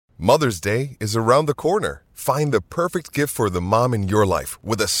Mother's Day is around the corner. Find the perfect gift for the mom in your life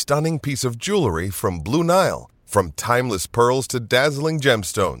with a stunning piece of jewelry from Blue Nile. From timeless pearls to dazzling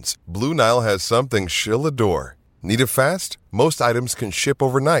gemstones, Blue Nile has something she'll adore. Need it fast? Most items can ship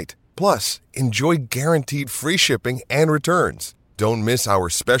overnight. Plus, enjoy guaranteed free shipping and returns. Don't miss our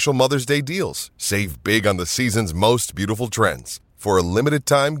special Mother's Day deals. Save big on the season's most beautiful trends. For a limited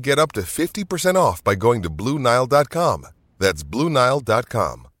time, get up to 50% off by going to BlueNile.com. That's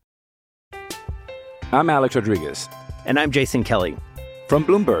BlueNile.com. I'm Alex Rodriguez. And I'm Jason Kelly. From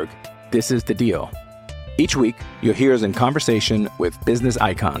Bloomberg, this is The Deal. Each week, you'll hear us in conversation with business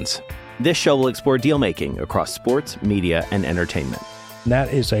icons. This show will explore deal-making across sports, media, and entertainment.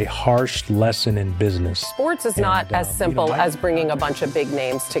 That is a harsh lesson in business. Sports is not as simple as bringing a bunch of big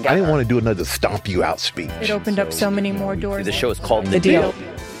names together. I didn't want to do another stomp you out speech. It opened up so many more doors. The show is called The Deal.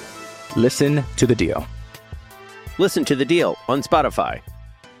 Listen to The Deal. Listen to The Deal on Spotify.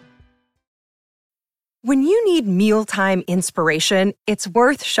 When you need mealtime inspiration, it's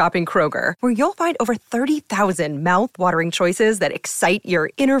worth shopping Kroger, where you'll find over 30,000 mouth-watering choices that excite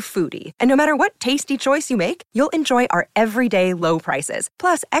your inner foodie. And no matter what tasty choice you make, you'll enjoy our everyday low prices,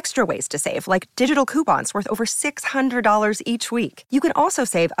 plus extra ways to save, like digital coupons worth over $600 each week. You can also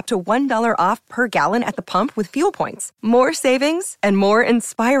save up to $1 off per gallon at the pump with fuel points. More savings and more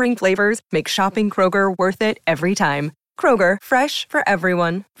inspiring flavors make shopping Kroger worth it every time. Kroger, fresh for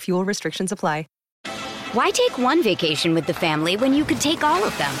everyone. Fuel restrictions apply. Why take one vacation with the family when you could take all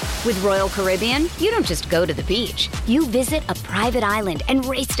of them? With Royal Caribbean, you don't just go to the beach. You visit a private island and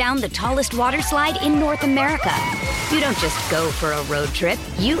race down the tallest water slide in North America. You don't just go for a road trip.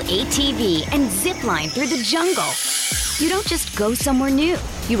 You ATV and zip line through the jungle. You don't just go somewhere new.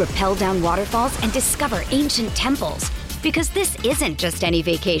 You rappel down waterfalls and discover ancient temples. Because this isn't just any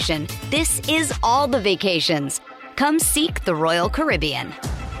vacation. This is all the vacations. Come seek the Royal Caribbean.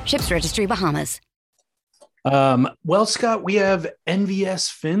 Ships Registry, Bahamas. Well, Scott, we have NVS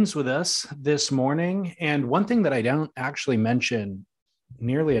Fins with us this morning. And one thing that I don't actually mention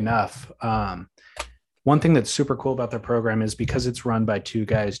nearly enough, one thing that's super cool about their program is because it's run by two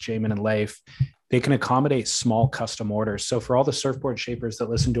guys, Jamin and Leif, they can accommodate small custom orders. So for all the surfboard shapers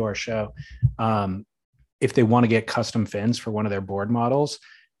that listen to our show, if they want to get custom fins for one of their board models,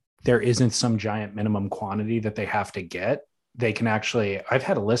 there isn't some giant minimum quantity that they have to get. They can actually, I've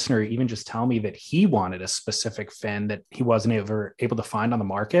had a listener even just tell me that he wanted a specific fin that he wasn't ever able to find on the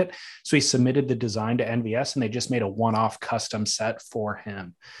market. So he submitted the design to NVS and they just made a one-off custom set for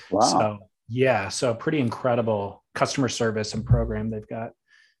him. Wow. So yeah, so pretty incredible customer service and program they've got.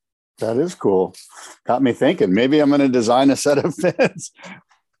 That is cool. Got me thinking, maybe I'm going to design a set of fins.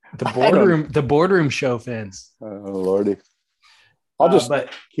 The boardroom show fins. Oh, Lordy. I'll just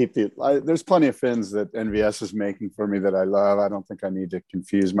keep there's plenty of fins that NVS is making for me that I love. I don't think I need to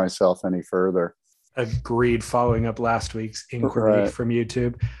confuse myself any further. Agreed. Following up last week's inquiry from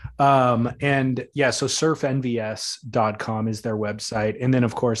YouTube. And yeah, so surfnvs.com is their website. And then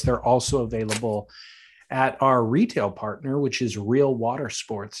of course, they're also available at our retail partner, which is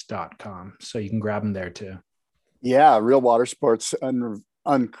realwatersports.com. So you can grab them there too. Yeah. Real Water Sports, an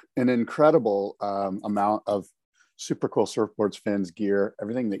incredible amount of super cool surfboards, fins, gear,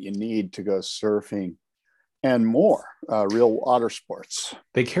 everything that you need to go surfing and more. Real Water Sports.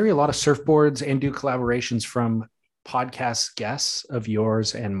 They carry a lot of surfboards and do collaborations from podcast guests of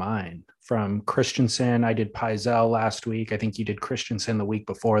yours and mine. From Christensen, I did Paizel last week. I think you did Christensen the week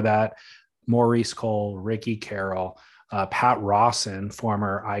before that. Maurice Cole, Ricky Carroll, Pat Rawson,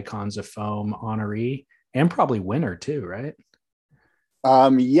 former Icons of Foam honoree, and probably winner too, right?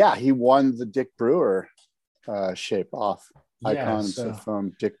 Yeah, he won the Dick Brewer shape off. Icons of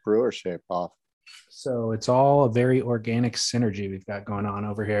Foam Dick Brewer shape off. So it's all a very organic synergy we've got going on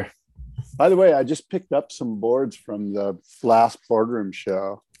over here. By the way, I just picked up some boards from the last boardroom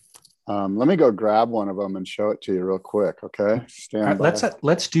show. Let me go grab one of them and show it to you real quick. Okay. Stand by.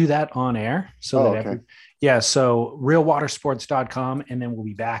 Let's do that on air. So so realwatersports.com, and then we'll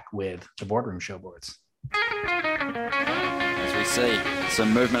be back with the boardroom show boards. As we see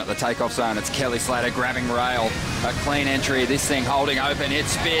some movement at the takeoff zone, it's Kelly Slater grabbing rail. A clean entry, this thing holding open, it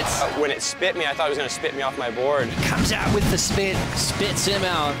spits. When it spit me, I thought it was going to spit me off my board. Comes out with the spit, spits him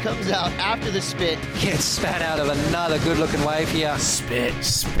out. Comes out after the spit. Gets spat out of another good-looking wave here. Spit.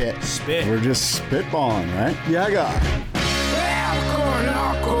 We're just spitballing, right? Yeah, I got it.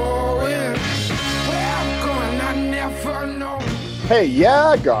 Hey,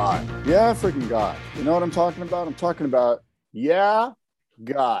 yeah, God. Yeah, freaking God. You know what I'm talking about? I'm talking about, yeah,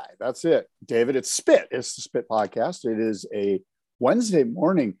 guy. That's it. David, it's Spit. It's the Spit Podcast. It is a Wednesday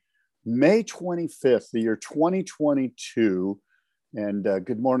morning, May 25th, the year 2022. And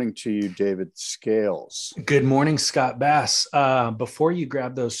good morning to you, David Scales. Good morning, Scott Bass. Before you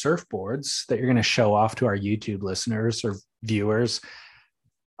grab those surfboards that you're going to show off to our YouTube listeners or viewers,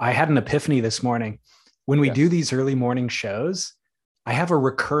 I had an epiphany this morning. When we do these early morning shows, I have a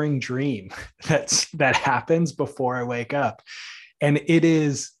recurring dream that happens before I wake up. And it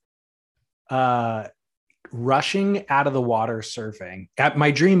is rushing out of the water surfing. My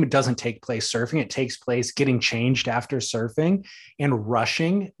dream doesn't take place surfing. It takes place getting changed after surfing and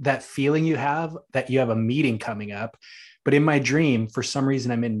rushing, that feeling you have that you have a meeting coming up. But in my dream, for some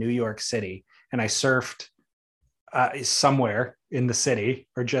reason, I'm in New York City and I surfed somewhere in the city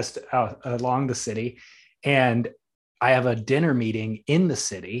or just along the city. And I have a dinner meeting in the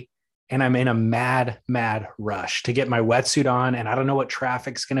city and I'm in a mad rush to get my wetsuit on. And I don't know what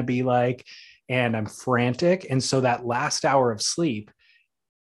traffic's going to be like. And I'm frantic. And so that last hour of sleep,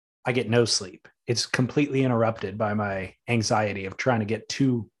 I get no sleep. It's completely interrupted by my anxiety of trying to get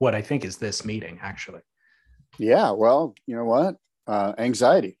to what I think is this meeting, actually. Yeah, well, you know what?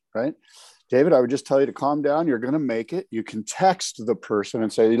 Anxiety, right? David, I would just tell you to calm down. You're going to make it. You can text the person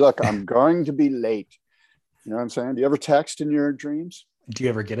and say, look, I'm going to be late. You know what I'm saying? Do you ever text in your dreams? Do you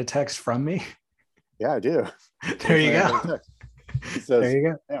ever get a text from me? Yeah, I do. There you go. He says, there you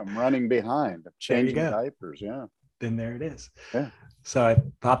go. Yeah, I'm running behind. I'm changing diapers. Yeah. Then there it is. Yeah. So I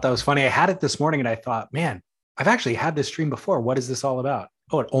thought that was funny. I had it this morning and I thought, man, I've actually had this dream before. What is this all about?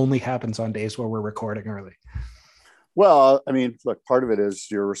 Oh, it only happens on days where we're recording early. Well, I mean, look, part of it is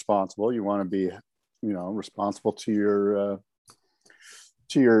you're responsible. You want to be, responsible to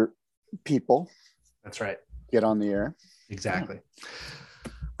your people. That's right. Get on the air. Exactly. Yeah.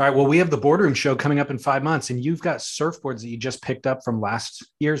 All right. Well, we have the Boardroom Show coming up in 5 months, and you've got surfboards that you just picked up from last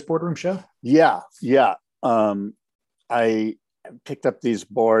year's Boardroom Show. Yeah. I picked up these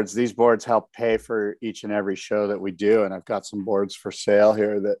boards. These boards help pay for each and every show that we do, and I've got some boards for sale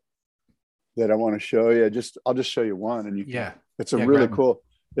here that I want to show you. I'll just show you one, and it's really cool.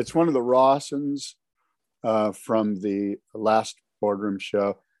 It's one of the Rawsons from the last Boardroom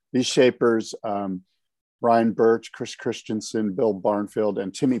Show. These shapers. Ryan Birch, Chris Christensen, Bill Barnfield,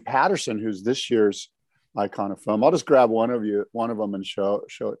 and Timmy Patterson, who's this year's icon of foam. I'll just grab one of them and show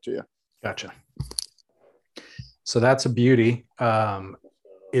it to you. Gotcha. So that's a beauty.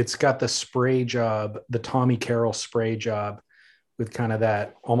 It's got the spray job, the Tommy Carroll spray job with kind of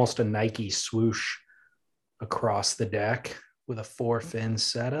that almost a Nike swoosh across the deck with a 4-fin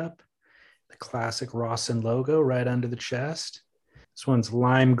setup. The classic Rawson logo right under the chest. This one's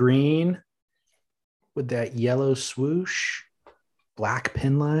lime green with that yellow swoosh, black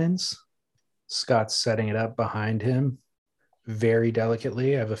pin lines. Scott's setting it up behind him very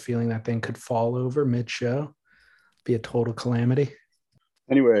delicately. I have a feeling that thing could fall over mid-show, be a total calamity.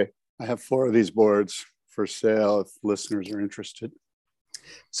 Anyway, I have 4 of these boards for sale if listeners are interested.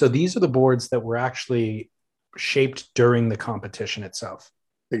 So these are the boards that were actually shaped during the competition itself.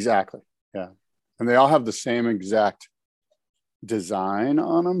 Exactly, yeah. And they all have the same exact design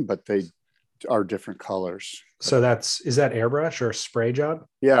on them, but they are different colors. So is that airbrush or a spray job?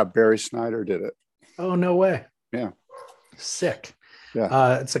 Yeah, Barry Snyder did it. Oh, no way. Yeah. Sick.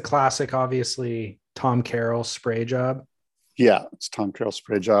 Yeah. It's a classic, obviously, Tom Carroll spray job. Yeah, it's Tom Carroll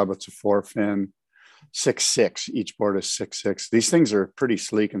spray job. It's a 4-fin, 6.6. Each board is 6.6. These things are pretty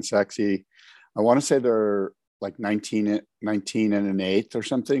sleek and sexy. I want to say they're like 19 and an 1/8 or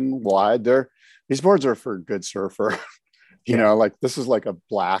something wide. These boards are for a good surfer. Like this is like a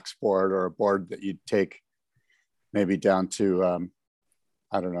Black's board or a board that you'd take maybe down to,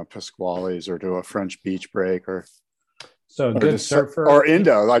 Pasquale's or to a French beach break or good surfer or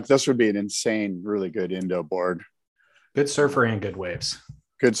Indo. Like this would be an insane, really good Indo board. Good surfer and good waves.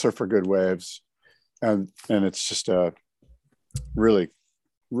 Good surfer, good waves. And it's just a really,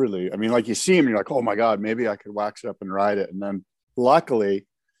 really, I mean, like you see them, you're like, oh my God, maybe I could wax it up and ride it. And then luckily,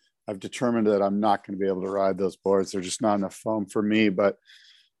 I've determined that I'm not going to be able to ride those boards. They're just not enough foam for me. But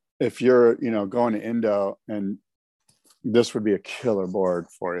if you're, going to Indo, and this would be a killer board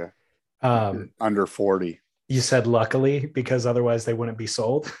for you. Under 40. You said luckily, because otherwise they wouldn't be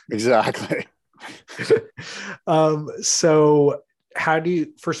sold. Exactly. So how do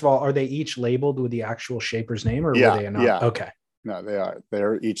you, first of all, are they each labeled with the actual shaper's name or were they not? Yeah. Okay. No, they are.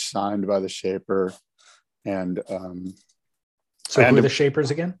 They're each signed by the shaper. And so who are the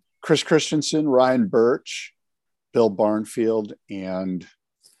shapers again? Chris Christensen, Ryan Birch, Bill Barnfield, and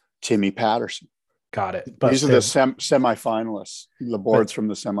Timmy Patterson. Got it. But these are the semifinalists, the boards from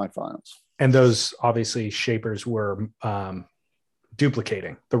the semifinals. And those obviously shapers were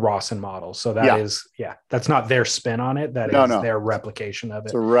duplicating the Rawson model. So that is, that's not their spin on it. That is their replication of it.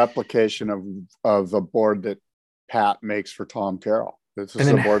 It's a replication of a board that Pat makes for Tom Carroll. This is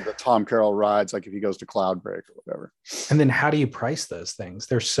the board that Tom Carroll rides, like if he goes to Cloudbreak or whatever. And then how do you price those things?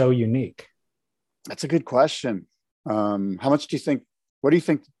 They're so unique. That's a good question. How much do you think, what do you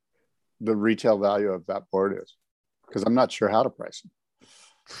think the retail value of that board is? Because I'm not sure how to price it.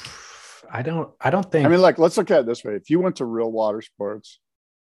 I don't think. I mean, like, let's look at it this way. If you went to Real Water Sports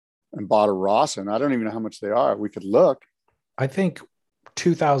and bought a Rawson, I don't even know how much they are. We could look. I think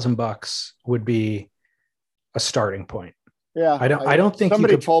 $2,000 would be a starting point. Yeah, I don't think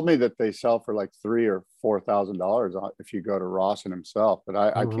somebody told me that they sell for like $3,000 or $4,000 if you go to Rawson himself, but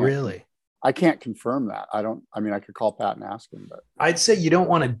I can't really. I can't confirm that. I mean, I could call Pat and ask him, but I'd say you don't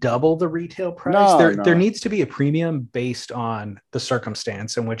want to double the retail price. There needs to be a premium based on the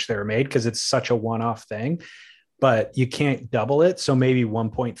circumstance in which they're made, because it's such a one-off thing, but you can't double it. So maybe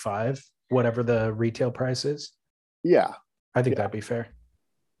 1.5, whatever the retail price is. Yeah. I think that'd be fair.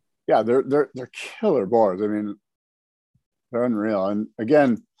 Yeah. They're killer boards. I mean, they're unreal. And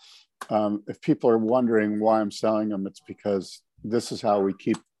again, if people are wondering why I'm selling them, it's because this is how we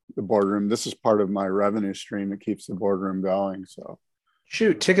keep the boardroom. This is part of my revenue stream that keeps the boardroom going. So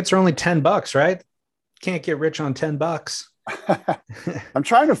shoot, tickets are only $10, right? Can't get rich on $10. I'm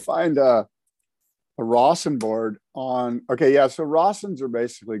trying to find a Rawson board on. Okay. Yeah. So Rawsons are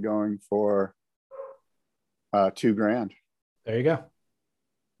basically going for $2,000. There you go.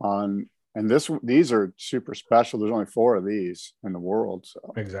 And these are super special. There's only 4 of these in the world.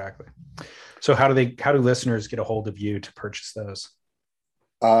 So exactly. So how do listeners get a hold of you to purchase those?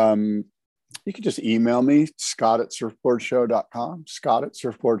 You can just email me, scott@surfboardshow.com,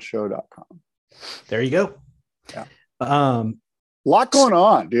 scott@surfboardshow.com. There you go. Yeah. A lot going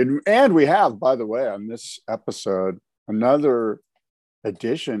on, dude. And we have, by the way, on this episode, another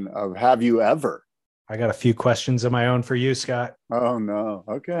edition of Have You Ever? I got a few questions of my own for you, Scott. Oh, no.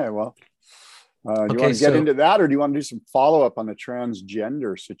 Okay. Well, do you want to get into that, or do you want to do some follow-up on the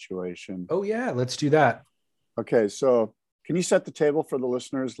transgender situation? Oh, yeah. Let's do that. Okay. So can you set the table for the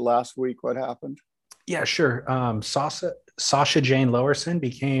listeners last week? What happened? Yeah, sure. Sasha Jane Lowerson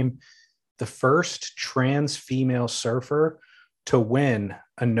became the first trans female surfer to win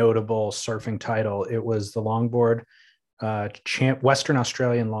a notable surfing title. It was the longboard Western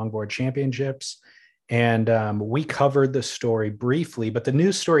Australian Longboard Championships. And we covered the story briefly, but the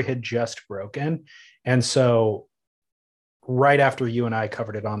news story had just broken. And so right after you and I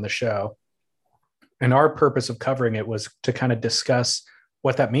covered it on the show, and our purpose of covering it was to kind of discuss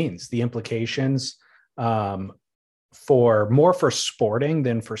what that means, the implications for sporting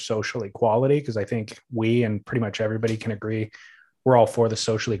than for social equality, because I think we and pretty much everybody can agree we're all for the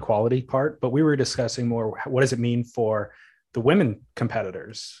social equality part, but we were discussing more, what does it mean for the women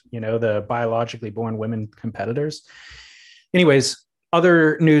competitors, the biologically born women competitors. Anyways,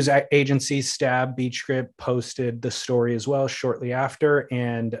 other news agencies, Stab, Beach Grip, posted the story as well shortly after.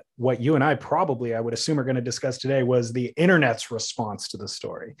 And what you and I probably, I would assume, are going to discuss today was the internet's response to the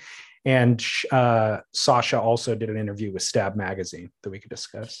story. And Sasha also did an interview with Stab Magazine that we could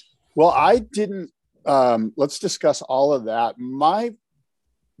discuss. Well, I didn't. Let's discuss all of that. My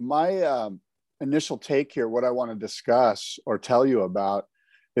initial take here, what I want to discuss or tell you about,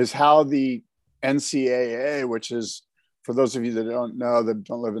 is how the NCAA, which is, for those of you that don't know, that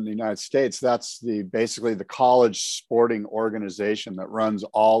don't live in the United States, that's basically the college sporting organization that runs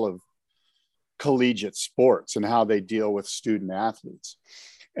all of collegiate sports and how they deal with student athletes.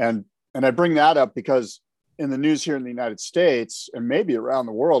 And I bring that up because in the news here in the United States, and maybe around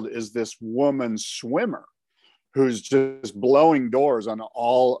the world, is this woman swimmer who's just blowing doors on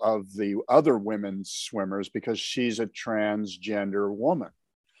all of the other women's swimmers because she's a transgender woman.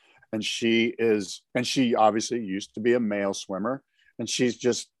 And she obviously used to be a male swimmer, and she's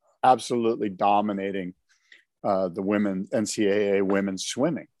just absolutely dominating the NCAA women's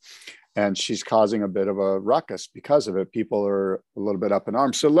swimming. And she's causing a bit of a ruckus because of it. People are a little bit up in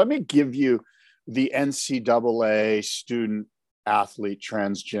arms. So let me give you the NCAA student athlete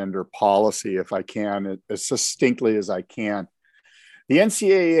transgender policy, if I can, as succinctly as I can. The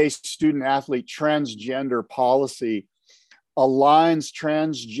NCAA student athlete transgender policy aligns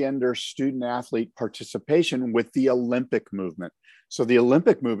transgender student athlete participation with the Olympic movement. So the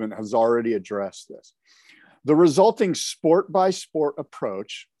Olympic movement has already addressed this. The resulting sport by sport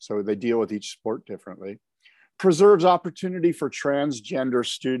approach, so they deal with each sport differently, preserves opportunity for transgender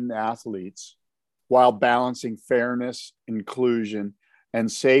student athletes while balancing fairness, inclusion,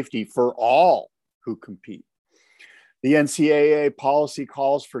 and safety for all who compete. The NCAA policy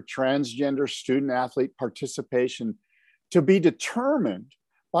calls for transgender student athlete participation to be determined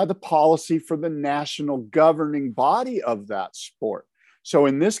by the policy for the national governing body of that sport. So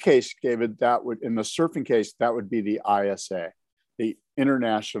in this case, David, in the surfing case, that would be the ISA, the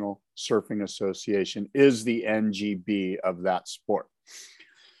International Surfing Association, is the NGB of that sport,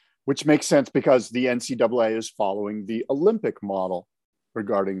 which makes sense because the NCAA is following the Olympic model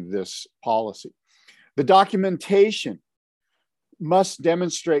regarding this policy. The documentation must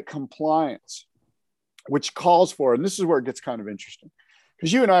demonstrate compliance, which calls for, and this is where it gets kind of interesting,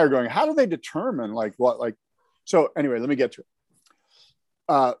 because you and I are going, how do they determine so anyway, let me get to it.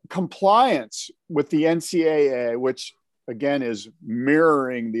 Compliance with the NCAA, which again is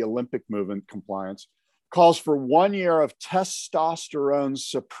mirroring the Olympic movement compliance, calls for 1 year of testosterone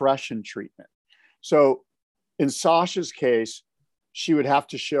suppression treatment. So in Sasha's case, she would have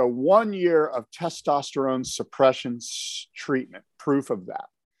to show 1 year of testosterone suppression treatment, proof of that.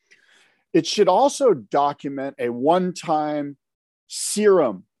 It should also document a one-time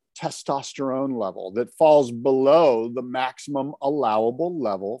serum testosterone level that falls below the maximum allowable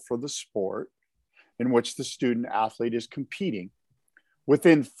level for the sport in which the student athlete is competing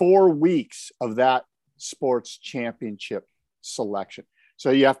within 4 weeks of that sports championship selection. So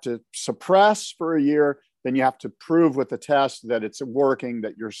you have to suppress for a year, then you have to prove with the test that it's working,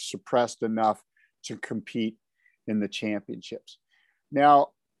 that you're suppressed enough to compete in the championships. Now,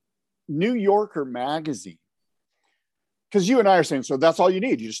 New Yorker magazine, because you and I are saying, so that's all you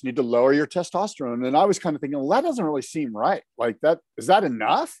need. You just need to lower your testosterone. And I was kind of thinking, well, that doesn't really seem right. Like that, is that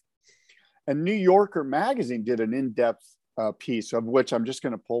enough? And New Yorker magazine did an in-depth piece, of which I'm just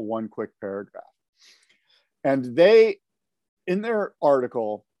going to pull one quick paragraph. And they, in their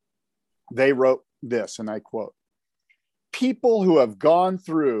article, they wrote this, and I quote, "People who have gone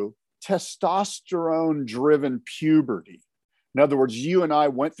through testosterone-driven puberty," in other words, you and I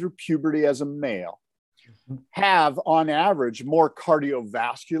went through puberty as a male, have on average more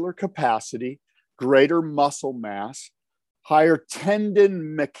cardiovascular capacity, greater muscle mass, higher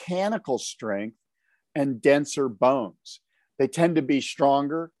tendon mechanical strength, and denser bones. They tend to be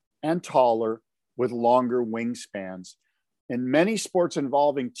stronger and taller with longer wingspans. In many sports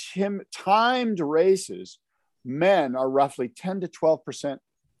involving timed races, men are roughly 10 to 12%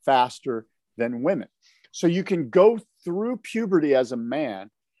 faster than women. So you can go through puberty as a man,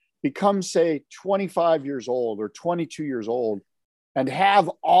 become, say, 25 years old or 22 years old, and have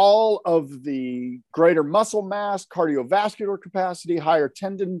all of the greater muscle mass, cardiovascular capacity, higher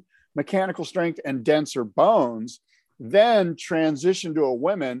tendon mechanical strength, and denser bones, then transition to a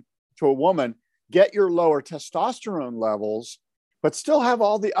woman, get your lower testosterone levels, but still have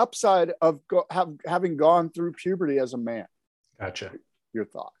all the upside of having gone through puberty as a man. Gotcha. Your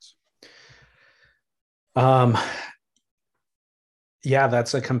thoughts? Yeah,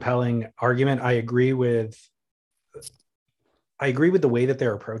 that's a compelling argument. I agree with the way that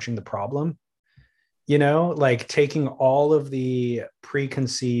they're approaching the problem. You know, like taking all of the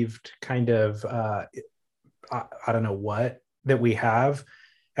preconceived kind of, I don't know what, that we have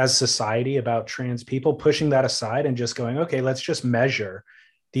as society about trans people, pushing that aside and just going, okay, let's just measure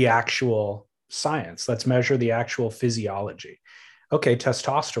the actual science. Let's measure the actual physiology. Okay,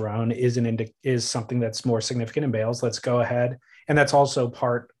 testosterone is something that's more significant in males. Let's go ahead. And that's also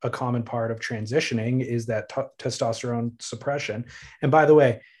a common part of transitioning is that testosterone suppression. And by the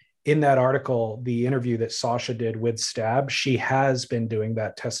way, in that article, the interview that Sasha did with Stab, she has been doing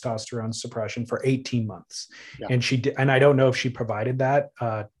that testosterone suppression for 18 months. Yeah. And I don't know if she provided that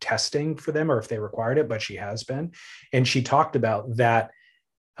testing for them or if they required it, but she has been. And she talked about that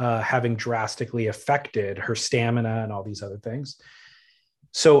having drastically affected her stamina and all these other things.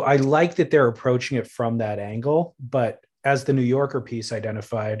 So I like that they're approaching it from that angle, but as the New Yorker piece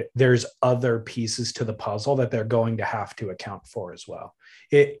identified, there's other pieces to the puzzle that they're going to have to account for as well.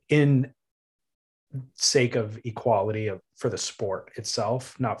 In sake of equality for the sport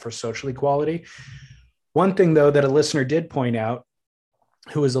itself, not for social equality. One thing, though, that a listener did point out,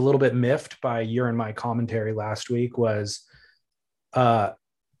 who was a little bit miffed by your and my commentary last week, was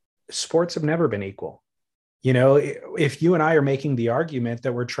sports have never been equal. You know, if you and I are making the argument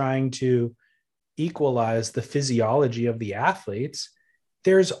that we're trying to equalize the physiology of the athletes,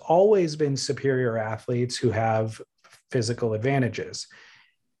 there's always been superior athletes who have physical advantages.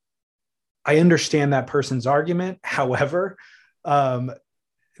 I understand that person's argument. However, those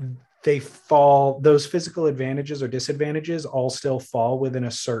physical advantages or disadvantages all still fall within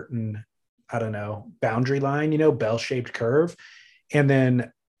a certain, boundary line, bell-shaped curve. And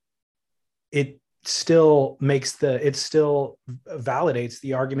then it still validates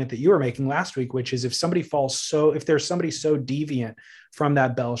the argument that you were making last week, which is if there's somebody so deviant from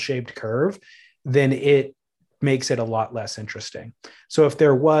that bell-shaped curve, then it makes it a lot less interesting. So if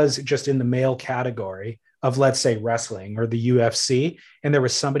there was, just in the male category, of, let's say, wrestling or the UFC, and there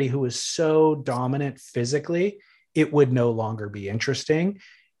was somebody who was so dominant physically, it would no longer be interesting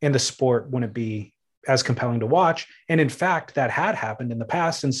and the sport wouldn't be as compelling to watch. And in fact, that had happened in the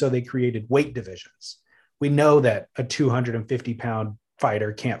past. And so they created weight divisions. We know that a 250-pound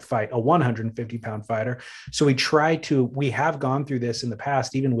fighter can't fight a 150-pound fighter. So we have gone through this in the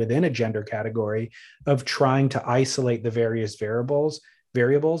past, even within a gender category, of trying to isolate the various variables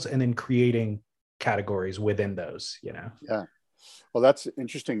and then creating categories within those, Yeah. Well, that's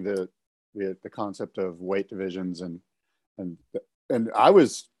interesting. The concept of weight divisions and I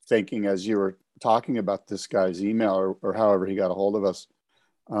was thinking as you were talking about this guy's email or however he got a hold of us.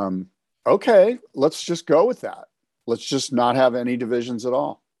 Okay, let's just go with that. Let's just not have any divisions at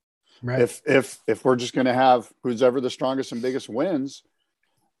all. Right. If we're just going to have who's ever the strongest and biggest wins,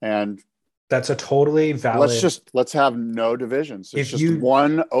 and that's a totally valid. Let's have no divisions. It's just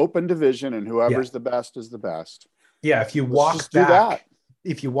one open division, and whoever's the best is the best. Yeah. If you walk back,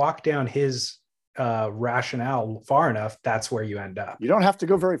 if you walk down his rationale far enough, that's where you end up. You don't have to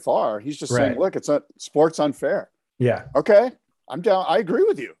go very far. He's just saying, look, sport's unfair. Yeah. Okay. I'm down. I agree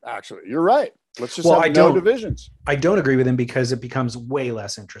with you. Actually, you're right. Let's just have no divisions. I don't agree with him because it becomes way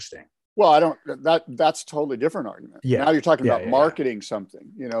less interesting. Well, that's a totally different argument. Yeah. Now you're talking about marketing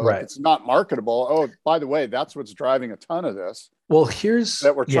something, like it's not marketable. Oh, by the way, that's what's driving a ton of this. Well, here's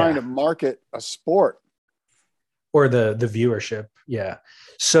that we're trying to market a sport or the viewership. Yeah.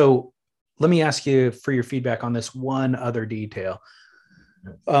 So let me ask you for your feedback on this one other detail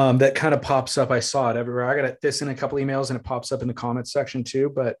that kind of pops up. I saw it everywhere. I got this in a couple emails and it pops up in the comments section too,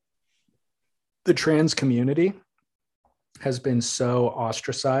 but the trans community has been so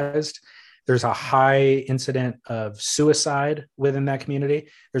ostracized. There's a high incident of suicide within that community.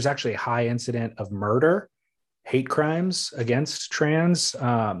 There's actually a high incident of murder, hate crimes against trans.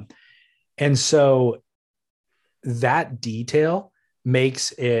 And so that detail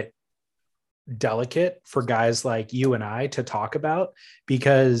makes it delicate for guys like you and I to talk about,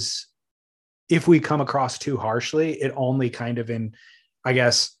 because if we come across too harshly, it only kind of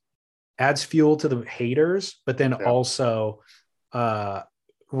adds fuel to the haters, but then also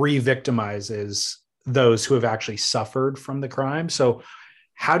re-victimizes those who have actually suffered from the crime. So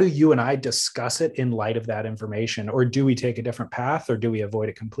how do you and I discuss it in light of that information? Or do we take a different path, or do we avoid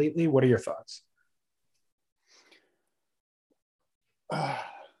it completely? What are your thoughts?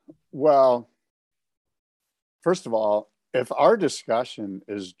 Well, first of all, if our discussion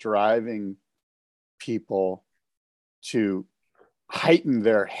is driving people to heighten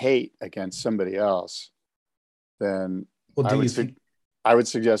their hate against somebody else, then I would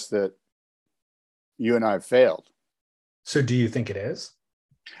suggest that you and I have failed. So do you think it is?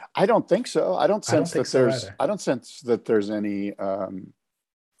 I don't think so. I don't sense that there's any,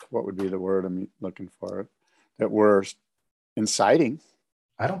 what would be the word I'm looking for, that we're inciting.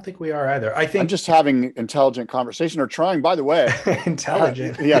 I don't think we are either. I'm just having intelligent conversation, or trying, by the way.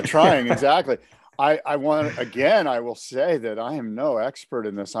 Intelligent. Trying. Exactly. I will say that I am no expert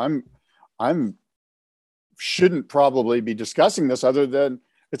in this. I'm shouldn't probably be discussing this, other than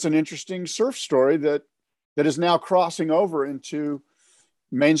it's an interesting surf story that is now crossing over into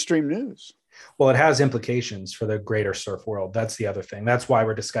mainstream news. Well, it has implications for the greater surf world. That's the other thing. That's why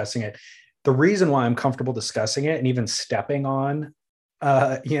we're discussing it. The reason why I'm comfortable discussing it and even stepping on,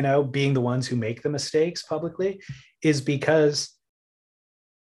 being the ones who make the mistakes publicly, is because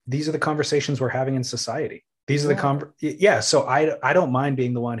these are the conversations we're having in society. These are So I don't mind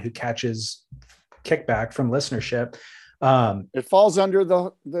being the one who catches kickback from listenership. It falls under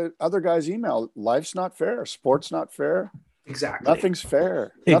the other guy's email. Life's not fair. Sport's not fair. Exactly. Nothing's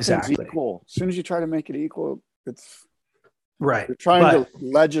fair. Exactly. Nothing's equal. As soon as you try to make it equal, it's right. You're trying to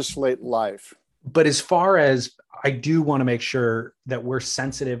legislate life. But as far as, I do want to make sure that we're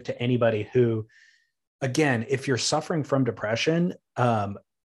sensitive to anybody who, again, if you're suffering from depression, it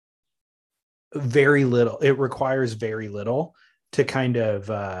requires very little to kind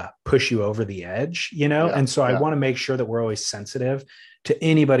of push you over the edge, And so I want to make sure that we're always sensitive to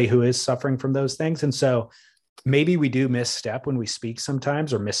anybody who is suffering from those things. And so maybe we do misstep when we speak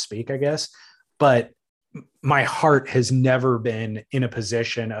sometimes, or misspeak, I guess, but my heart has never been in a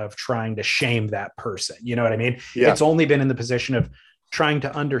position of trying to shame that person. You know what I mean? Yeah. It's only been in the position of trying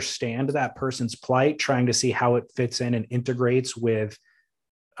to understand that person's plight, trying to see how it fits in and integrates with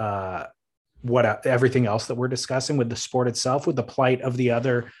everything else that we're discussing, with the sport itself, with the plight of the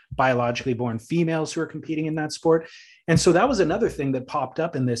other biologically born females who are competing in that sport. And so that was another thing that popped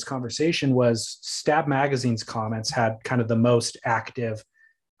up in this conversation, was Stab Magazine's comments had kind of the most active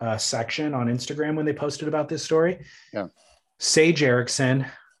section on Instagram when they posted about this story. Yeah. Sage Erickson,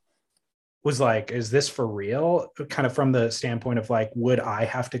 was like, is this for real? Kind of from the standpoint of like, would I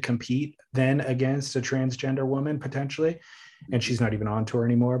have to compete then against a transgender woman potentially? And she's not even on tour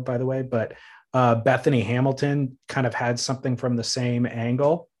anymore, by the way. But Bethany Hamilton kind of had something from the same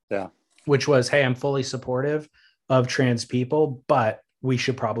angle. Yeah. Which was, hey, I'm fully supportive of trans people, but we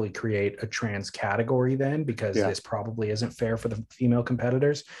should probably create a trans category then, because this probably isn't fair for the female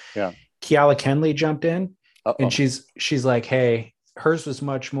competitors. Yeah. Kiala Kenley jumped in and she's like, hey, hers was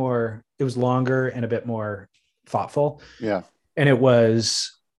much more, it was longer and a bit more thoughtful. Yeah. And it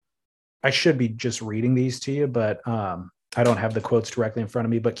was, I should be just reading these to you, but I don't have the quotes directly in front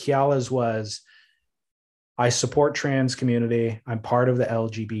of me, but Kiala's was, I support trans community. I'm part of the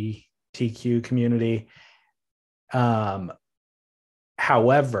LGBTQ community.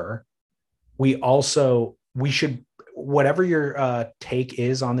 However, we should, whatever your take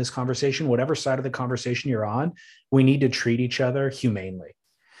is on this conversation, whatever side of the conversation you're on, we need to treat each other humanely.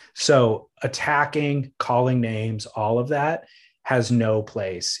 So attacking, calling names, all of that has no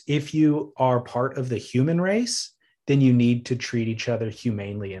place. If you are part of the human race, then you need to treat each other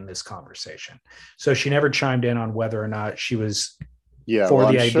humanely in this conversation. So she never chimed in on whether or not she was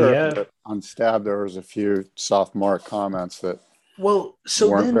for the idea. Sure on Stab, there was a few sophomore comments that weren't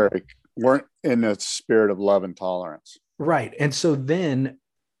in the spirit of love and tolerance. Right. And so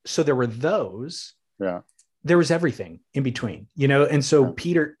there were those. Yeah. There was everything in between, and so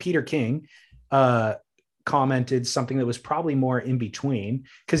Peter King commented something that was probably more in between,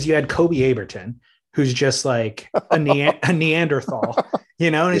 because you had Kobe Aberton, who's just like a Neanderthal,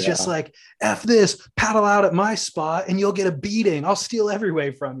 and it's just like, F this, paddle out at my spot and you'll get a beating. I'll steal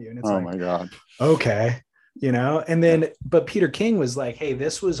every from you. And it's my God. Okay. And then, but Peter King was like, hey,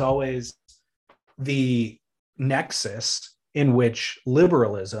 this was always the nexus in which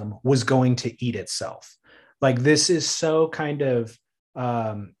liberalism was going to eat itself. Like, this is so kind of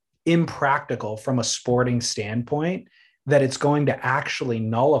impractical from a sporting standpoint that it's going to actually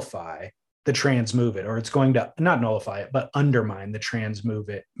nullify the trans movement, or it's going to not nullify it, but undermine the trans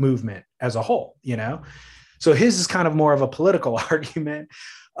movement as a whole, So his is kind of more of a political argument.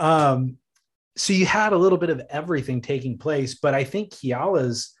 So you had a little bit of everything taking place, but I think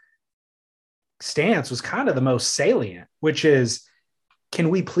Kiala's stance was kind of the most salient, which is, can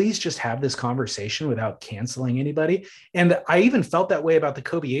we please just have this conversation without canceling anybody? And I even felt that way about the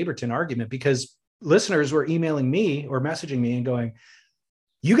Kobe Aberton argument, because listeners were emailing me or messaging me and going,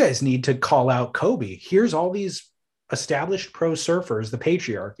 you guys need to call out Kobe. Here's all these established pro surfers, the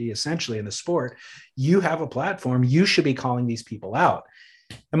patriarchy essentially in the sport. You have a platform. You should be calling these people out.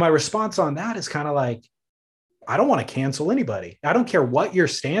 And my response on that is kind of like, I don't want to cancel anybody. I don't care what your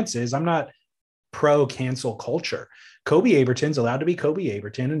stance is. I'm not pro cancel culture. Kobe Aberton's allowed to be Kobe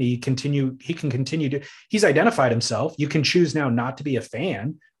Aberton, and he can continue to, he's identified himself. You can choose now not to be a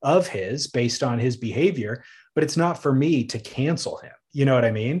fan of his based on his behavior, but it's not for me to cancel him. You know what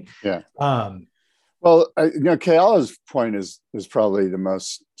I mean? Yeah. Well, Kiala's point is probably the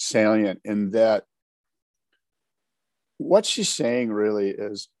most salient, in that what she's saying really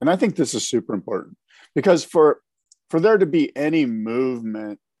is, and I think this is super important, because for there to be any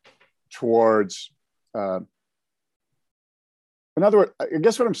movement towards, in other words, I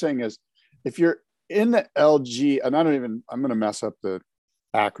guess what I'm saying is, if you're in the LG, and I'm going to mess up the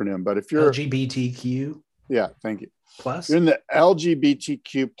acronym, but if you're LGBTQ. Yeah, thank you. Plus, you're in the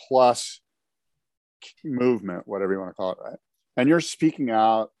LGBTQ plus movement, whatever you want to call it, right? And you're speaking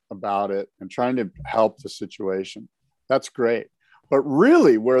out about it and trying to help the situation. That's great. But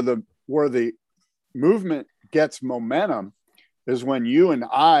really, where the movement gets momentum is when you and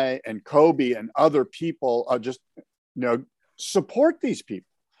I and Kobe and other people are just, support these people.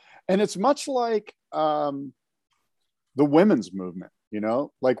 And it's much like the women's movement.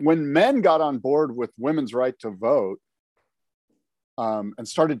 Like when men got on board with women's right to vote, and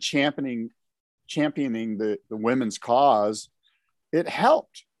started championing the women's cause, it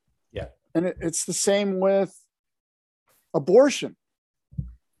helped. Yeah. And it's the same with abortion.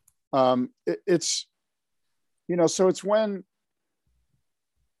 So it's when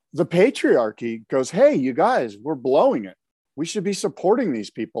the patriarchy goes, hey, you guys, we're blowing it. We should be supporting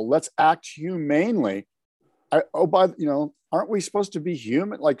these people. Let's act humanely. Aren't we supposed to be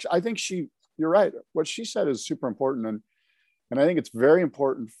human? Like, I think you're right. What she said is super important. And I think it's very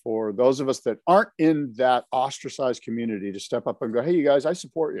important for those of us that aren't in that ostracized community to step up and go, hey, you guys, I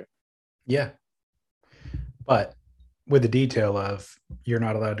support you. Yeah. But with the detail of, you're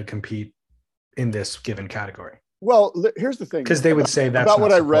not allowed to compete in this given category. Well, here's the thing. Because they would say that's about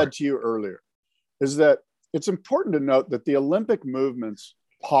what support. I read to you earlier, is that it's important to note that the Olympic movement's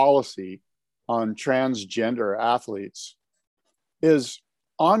policy on transgender athletes is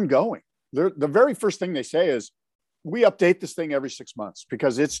ongoing. the very first thing they say is, we update this thing every 6 months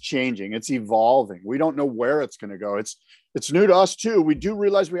because it's changing, it's evolving. We don't know where it's going to go. It's new to us too. We do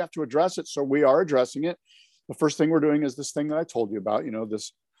realize we have to address it, so we are addressing it. The first thing we're doing is this thing that I told you about,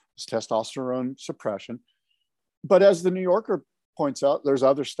 this testosterone suppression. But as the New Yorker points out, there's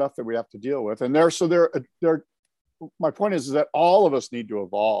other stuff that we have to deal with, and my point is that all of us need to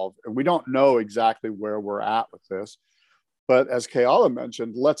evolve, and we don't know exactly where we're at with this. But as Keala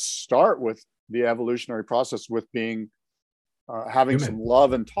mentioned, let's start with the evolutionary process with being having some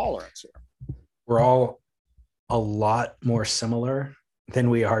love and tolerance here. We're all a lot more similar than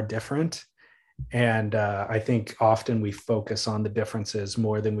we are different. And I think often we focus on the differences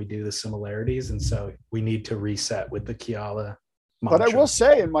more than we do the similarities. And so we need to reset with the Keala mantra. But I will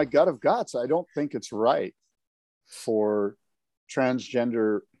say, in my gut of guts, I don't think it's right for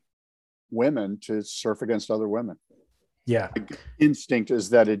transgender women to surf against other women. Yeah. The instinct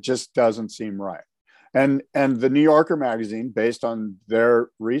is that it just doesn't seem right. And the New Yorker magazine, based on their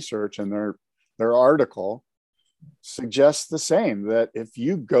research and their article, suggests the same, that if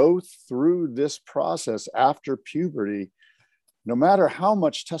you go through this process after puberty, no matter how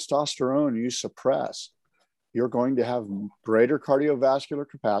much testosterone you suppress, you're going to have greater cardiovascular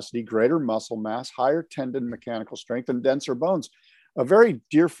capacity, greater muscle mass, higher tendon mechanical strength, and denser bones. A very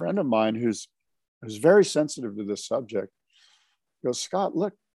dear friend of mine who's very sensitive to this subject goes, Scott,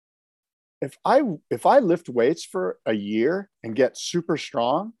 look, if I lift weights for a year and get super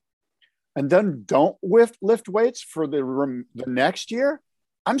strong and then don't lift weights for the next year,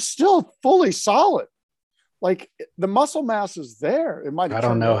 I'm still fully solid. Like, the muscle mass is there. It might. I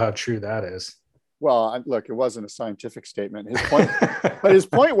don't know how true that is. Well, look, it wasn't a scientific statement. His point, but his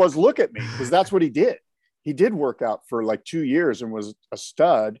point was, look at me, because that's what he did. He did work out for like 2 years and was a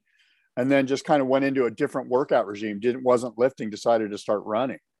stud, and then just kind of went into a different workout regime. Wasn't lifting, decided to start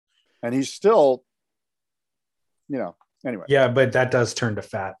running, and he's still, anyway. Yeah, but that does turn to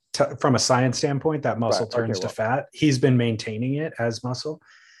fat. From a science standpoint, that muscle turns to fat. He's been maintaining it as muscle.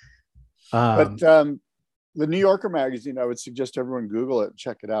 But the New Yorker magazine, I would suggest everyone Google it and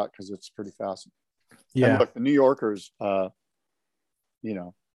check it out, because it's pretty fascinating. Yeah. And look, the New Yorkers, they're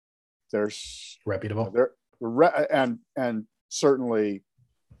reputable. And certainly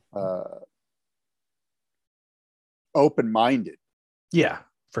open-minded. Yeah,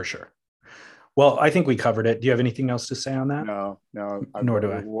 for sure. Well, I think we covered it. Do you have anything else to say on that? No. Nor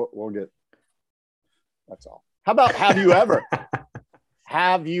do I. We'll get. That's all. How about have you ever?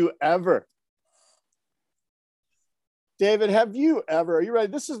 Have you ever? David, have you ever? Are you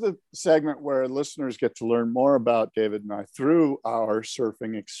ready? This is the segment where listeners get to learn more about David and I through our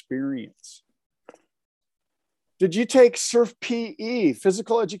surfing experience. Did you take surf PE,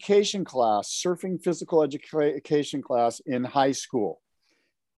 physical education class, surfing physical education class in high school?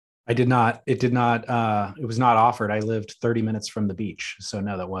 I did not. It did not. It was not offered. I lived 30 minutes from the beach. So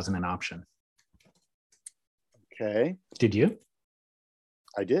no, that wasn't an option. Okay. Did you?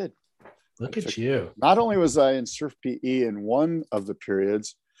 I did. Look at you. Not only was I in surf PE in one of the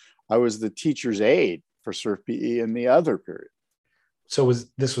periods, I was the teacher's aide for surf PE in the other period. So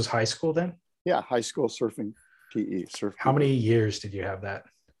this was high school then? Yeah, high school surfing PE. How many years did you have that?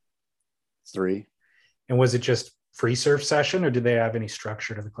 3. And was it just free surf session, or did they have any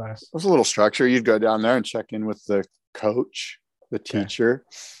structure to the class? It was a little structure. You'd go down there and check in with the coach, the teacher,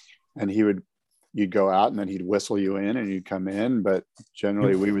 and you'd go out, and then he'd whistle you in and you'd come in. But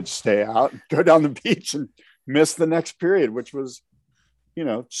generally we would stay out, go down the beach, and miss the next period, which was,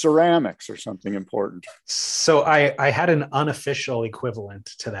 ceramics or something important. So I had an unofficial equivalent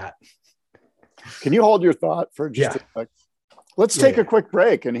to that. Can you hold your thought for just a sec? Let's take a quick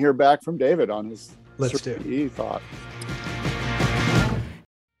break and hear back from David on his thought.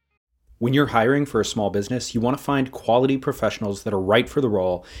 When you're hiring for a small business, you want to find quality professionals that are right for the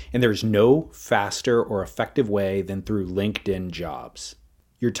role, and there's no faster or effective way than through LinkedIn Jobs.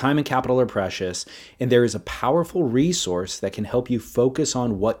 Your time and capital are precious, and there is a powerful resource that can help you focus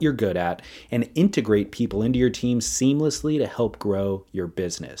on what you're good at and integrate people into your team seamlessly to help grow your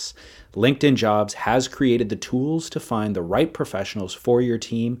business. LinkedIn Jobs has created the tools to find the right professionals for your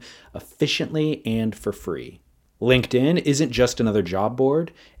team efficiently and for free. LinkedIn isn't just another job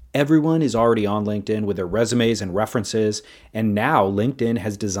board. Everyone is already on LinkedIn with their resumes and references, and now LinkedIn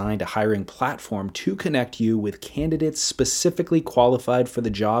has designed a hiring platform to connect you with candidates specifically qualified for the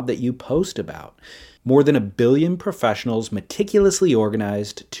job that you post about. More than 1 billion professionals meticulously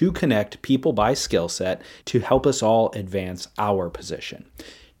organized to connect people by skill set to help us all advance our position.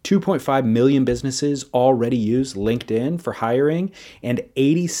 2.5 million businesses already use LinkedIn for hiring, and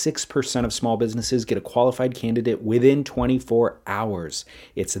 86% of small businesses get a qualified candidate within 24 hours.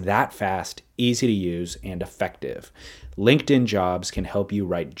 It's that fast, easy to use, and effective. LinkedIn Jobs can help you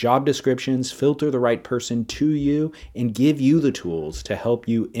write job descriptions, filter the right person to you, and give you the tools to help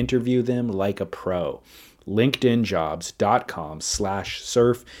you interview them like a pro.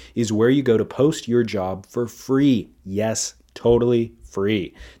 LinkedInjobs.com/surf is where you go to post your job for free. Yes, totally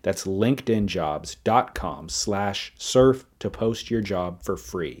free. That's LinkedInjobs.com/surf to post your job for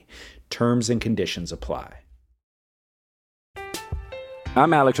free. Terms and conditions apply.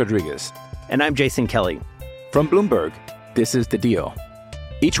 I'm Alex Rodriguez. And I'm Jason Kelly. From Bloomberg, this is The Deal.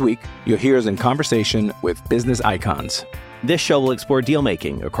 Each week, you'll hear us in conversation with business icons. This show will explore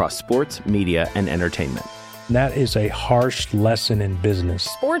deal-making across sports, media, and entertainment. That is a harsh lesson in business.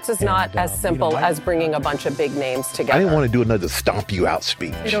 Sports is not as simple as bringing a bunch of big names together. I didn't want to do another stomp you out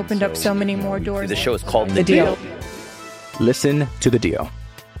speech. It opened up so many more doors. The show is called The Deal. Listen to The Deal.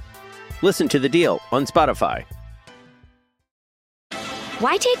 Listen to The Deal on Spotify.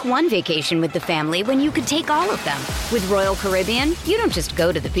 Why take one vacation with the family when you could take all of them? With Royal Caribbean, you don't just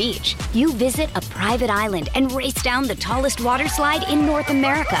go to the beach. You visit a private island and race down the tallest water slide in North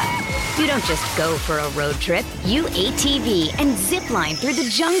America. You don't just go for a road trip. You ATV and zip line through the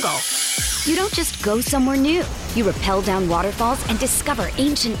jungle. You don't just go somewhere new. You rappel down waterfalls and discover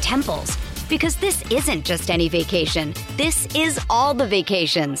ancient temples. Because this isn't just any vacation. This is all the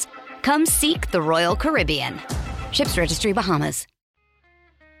vacations. Come seek the Royal Caribbean. Ships Registry, Bahamas.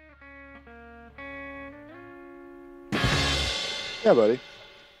 Yeah, buddy.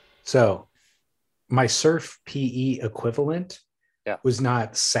 So my surf PE equivalent was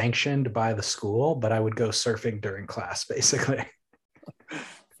not sanctioned by the school, but I would go surfing during class, basically.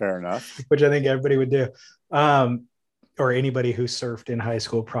 Fair enough. Which I think everybody would do. Or anybody who surfed in high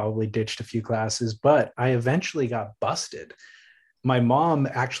school probably ditched a few classes, but I eventually got busted. My mom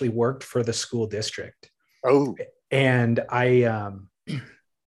actually worked for the school district. Oh. And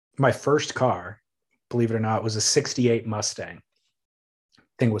my first car, believe it or not, was a 68 Mustang.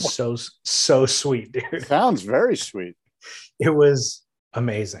 Thing was so sweet, dude. Sounds very sweet. It was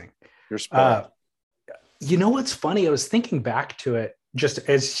amazing. You're spoiled. You know what's funny? I was thinking back to it just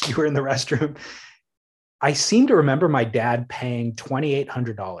as you were in the restroom. I seem to remember my dad paying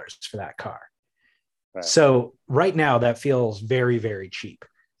 $2,800 for that car. Right. So right now that feels very, very cheap.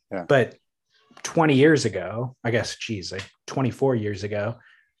 Yeah. But 20 years ago, I guess, 24 years ago,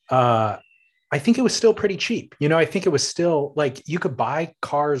 I think it was still pretty cheap. You know, I think it was still like you could buy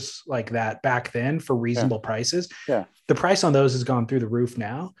cars like that back then for reasonable prices. Yeah. The price on those has gone through the roof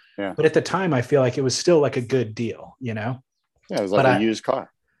now. Yeah. But at the time, I feel like it was still like a good deal, you know? Yeah, it was like a used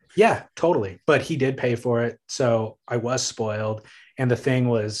car. Yeah, totally. But he did pay for it. So I was spoiled. And the thing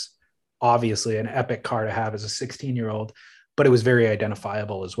was obviously an epic car to have as a 16-year-old, but it was very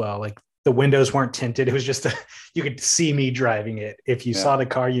identifiable as well. Like the windows weren't tinted. It was just, you could see me driving it. If you saw the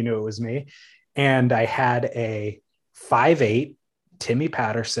car, you knew it was me. And I had a 5'8" Timmy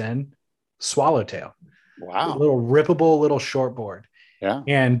Patterson Swallowtail. Wow. A little rippable little shortboard. Yeah.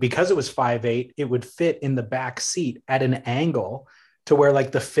 And because it was 5'8", it would fit in the back seat at an angle to where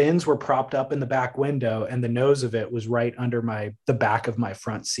like the fins were propped up in the back window and the nose of it was right under the back of my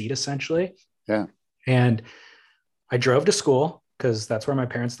front seat, essentially. Yeah. And I drove to school because that's where my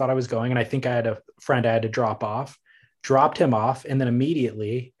parents thought I was going. And I think I had a friend I had to dropped him off, and then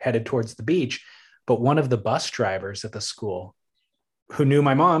immediately headed towards the beach. But one of the bus drivers at the school, who knew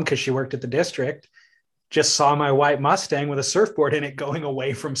my mom because she worked at the district, just saw my white Mustang with a surfboard in it going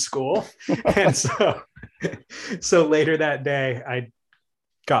away from school. And so later that day, I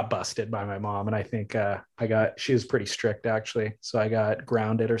got busted by my mom. And I think she was pretty strict actually. So I got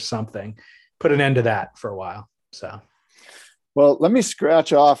grounded or something, put an end to that for a while. So, well, let me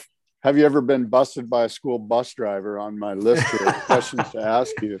scratch off. Have you ever been busted by a school bus driver on my list here of questions to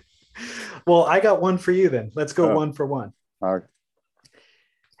ask you? Well, I got one for you then. Let's go one for one. All right.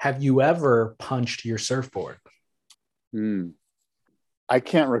 Have you ever punched your surfboard? I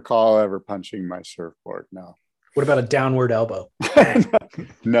can't recall ever punching my surfboard. No. What about a downward elbow?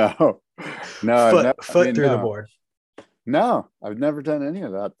 No. Foot through the board. No, I've never done any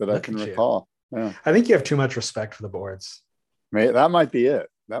of that I can recall. Yeah. I think you have too much respect for the boards. That might be it.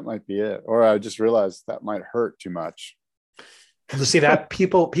 Or I just realized that might hurt too much. To see that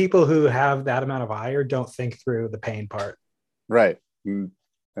people who have that amount of ire don't think through the pain part. Right. And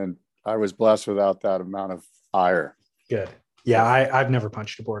I was blessed without that amount of ire. Good. Yeah, I've never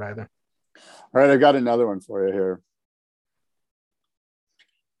punched a board either. All right, I got another one for you here.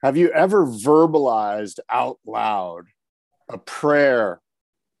 Have you ever verbalized out loud a prayer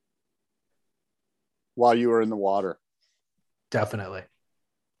while you were in the water? Definitely.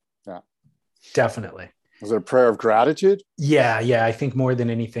 Yeah. Definitely. Was it a prayer of gratitude? Yeah. I think more than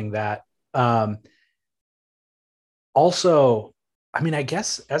anything that. Also, I mean, I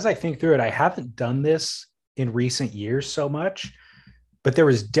guess as I think through it, I haven't done this in recent years so much, but there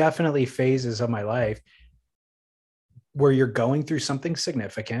was definitely phases of my life where you're going through something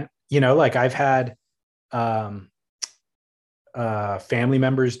significant. Like I've had family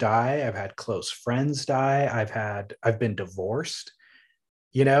members die. I've had close friends die. I've been divorced,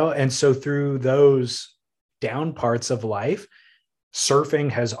 and so through those down parts of life, surfing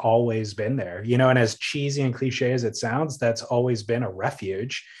has always been there, and as cheesy and cliche as it sounds, that's always been a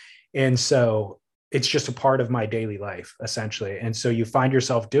refuge. And so it's just a part of my daily life, essentially. And so you find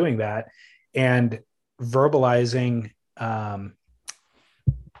yourself doing that, and verbalizing,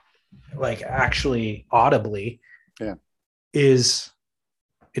 like actually audibly,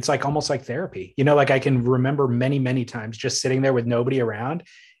 it's like almost like therapy. Like I can remember many, many times just sitting there with nobody around,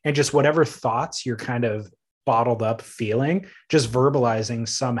 and just whatever thoughts you're kind of bottled up feeling, just verbalizing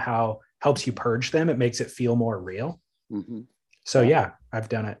somehow helps you purge them. It makes it feel more real. Mm-hmm. So yeah, I've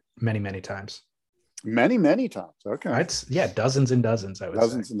done it many, many times. Many times. Okay. Dozens and dozens, I would say.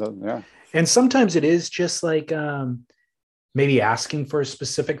 Dozens and dozens, yeah. And sometimes it is just like maybe asking for a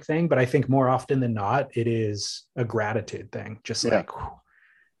specific thing, but I think more often than not, it is a gratitude thing. Just like, whew,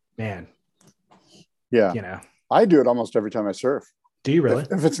 man. Yeah. I do it almost every time I surf. Do you really?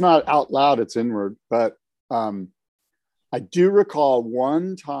 If it's not out loud, it's inward. But I do recall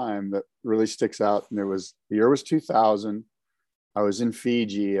one time that really sticks out, and the year was 2000. I was in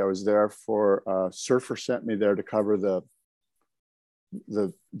Fiji. I was there for a surfer sent me there to cover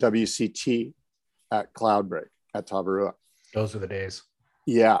the WCT at Cloudbreak at Tavarua. Those are the days.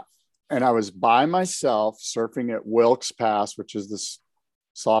 Yeah. And I was by myself surfing at Wilkes Pass, which is this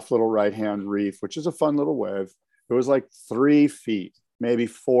soft little right-hand reef, which is a fun little wave. It was like 3 feet, maybe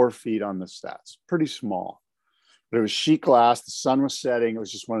 4 feet on the stats, pretty small. But it was sheet glass. The sun was setting. It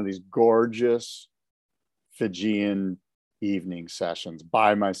was just one of these gorgeous Fijian evening sessions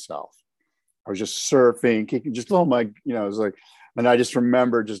by myself. I was just surfing, kicking, just it was like, and I just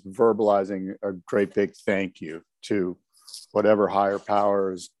remember just verbalizing a great big thank you to whatever higher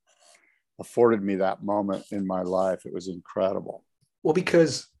powers afforded me that moment in my life. It was incredible. Well,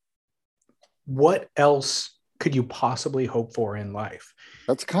 because what else could you possibly hope for in life?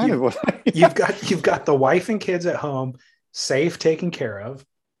 That's kind of what you've got the wife and kids at home, safe, taken care of.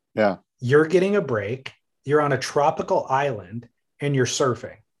 Yeah. You're getting a break. You're on a tropical island and you're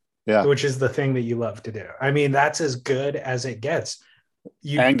surfing. Yeah. Which is the thing that you love to do. I mean, that's as good as it gets.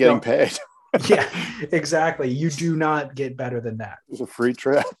 And getting paid. Yeah, exactly. You do not get better than that. It's a free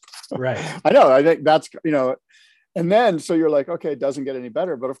trip. Right. I know. I think that's, and then, so you're like, okay, it doesn't get any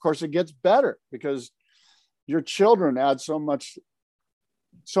better, but of course it gets better because your children add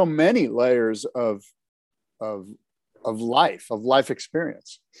so many layers of life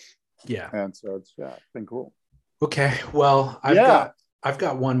experience. Yeah. And so it's been cool. Okay. Well, I've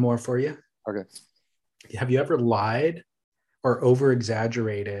got one more for you. Okay. Have you ever lied or over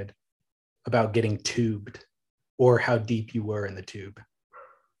exaggerated about getting tubed or how deep you were in the tube?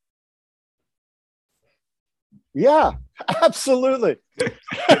 Yeah, absolutely.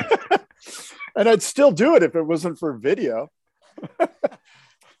 And I'd still do it if it wasn't for video.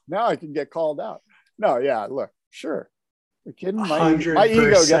 Now I can get called out. No, yeah, look, sure. You're kidding? My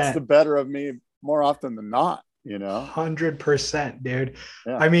ego gets the better of me more often than not, 100%, dude.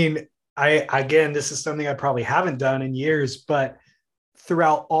 Yeah. I mean, again, this is something I probably haven't done in years, but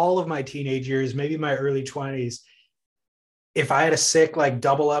throughout all of my teenage years, maybe my early 20s, if I had a sick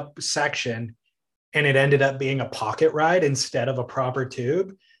double up section and it ended up being a pocket ride instead of a proper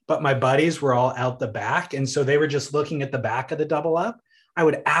tube, but my buddies were all out the back, and so they were just looking at the back of the double up, I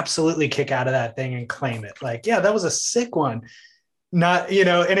would absolutely kick out of that thing and claim it. Yeah, that was a sick one. Not,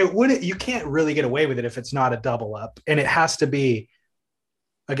 and it wouldn't, you can't really get away with it if it's not a double up. And it has to be,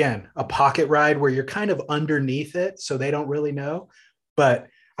 again, a pocket ride where you're kind of underneath it, so they don't really know. But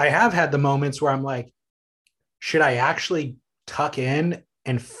I have had the moments where I'm like, should I actually tuck in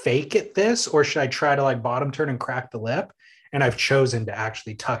and fake it this, or should I try to bottom turn and crack the lip? And I've chosen to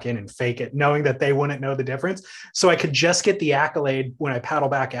actually tuck in and fake it, knowing that they wouldn't know the difference. So I could just get the accolade when I paddle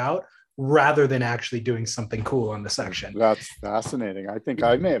back out rather than actually doing something cool on the section. That's fascinating. I think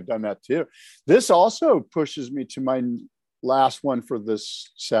I may have done that too. This also pushes me to my last one for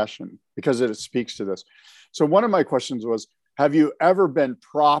this session because it speaks to this. So one of my questions was, have you ever been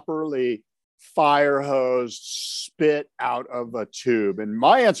properly fire hosed, spit out of a tube? And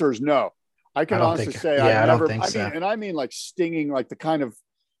my answer is no. I can honestly say I never. I mean, like stinging, like the kind of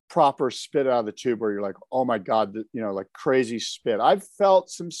proper spit out of the tube where you're like, oh my God, like crazy spit. I've felt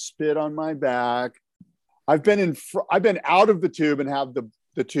some spit on my back. I've been out of the tube and have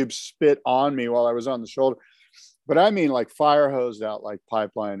the tube spit on me while I was on the shoulder. But I mean like fire hosed out like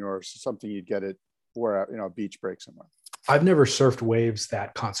pipeline or something you'd get it where, a beach break somewhere. I've never surfed waves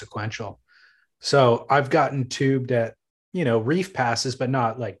that consequential. So I've gotten tubed at, reef passes, but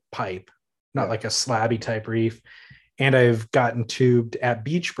not like pipe, not like a slabby type reef. And I've gotten tubed at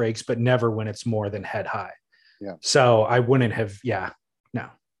beach breaks, but never when it's more than head high. Yeah. So I wouldn't have, no.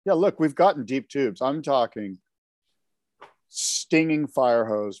 Yeah, look, we've gotten deep tubes. I'm talking stinging fire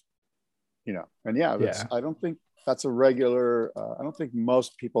hose, and I don't think that's a regular, I don't think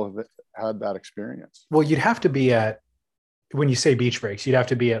most people have had that experience. Well, you'd have to be when you say beach breaks, you'd have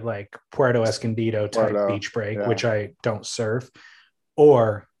to be at like Puerto Escondido type beach break, which I don't surf,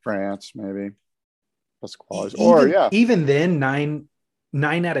 or France, maybe. Even then,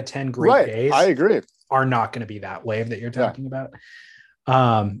 9 out of 10 great days. I agree. Are not going to be that wave that you're talking about.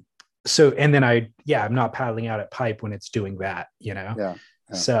 So, and then I'm not paddling out at pipe when it's doing that, Yeah.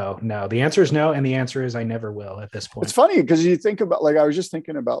 So no, the answer is no. And the answer is I never will at this point. It's funny because you think about, like, I was just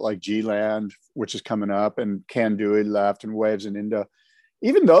thinking about like G-Land, which is coming up, and Kandui left, and Waves in Indo.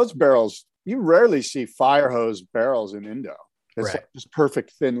 Even those barrels, you rarely see fire hose barrels in Indo. It's like just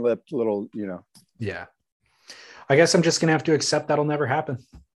perfect thin lipped little, Yeah. I guess I'm just going to have to accept that'll never happen.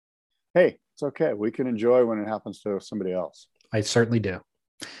 Hey, it's okay. We can enjoy when it happens to somebody else. I certainly do.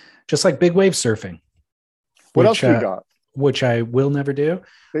 Just like big wave surfing. What else we got? Which I will never do.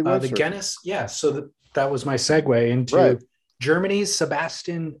 Big wave the surfing. Guinness. Yeah. So that was my segue into Germany's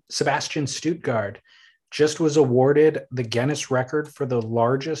Sebastian Stuttgart just was awarded the Guinness record for the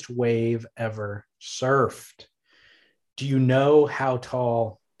largest wave ever surfed. Do you know how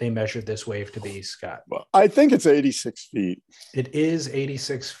tall they measured this wave to be, Scott? Well, I think it's 86 feet. It is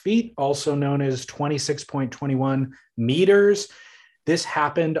 86 feet, also known as 26.21 meters. This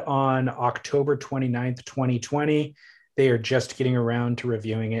happened on October 29th, 2020. They are just getting around to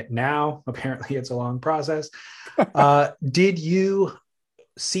reviewing it now. Apparently, it's a long process. Did you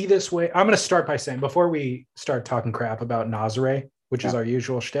see this wave? I'm going to start by saying, before we start talking crap about Nazare, which is our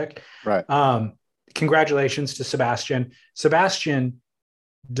usual shtick, congratulations to Sebastian. Sebastian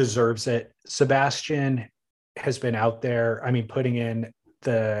deserves it. Sebastian has been out there, putting in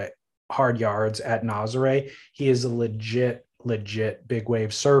the hard yards at Nazare. He is a legit big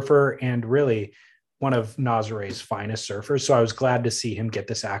wave surfer and really one of Nazare's finest surfers. So I was glad to see him get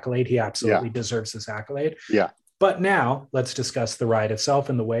this accolade. He absolutely deserves this accolade. Yeah. But now let's discuss the ride itself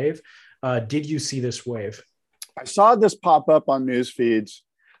and the wave. Did you see this wave? I saw this pop up on news feeds.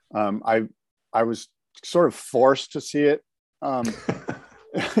 I was sort of forced to see it.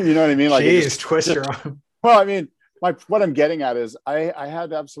 You know what I mean? Like, twist your arm. Well, what I'm getting at is I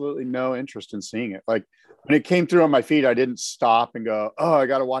had absolutely no interest in seeing it. Like, when it came through on my feed, I didn't stop and go, oh, I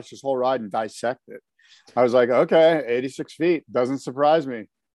got to watch this whole ride and dissect it. I was like, okay, 86 feet doesn't surprise me.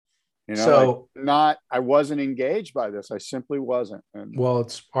 I wasn't engaged by this. I simply wasn't. Well,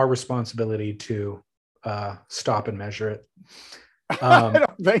 it's our responsibility to stop and measure it. I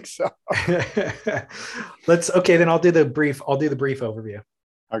don't think so. Then I'll do the brief overview.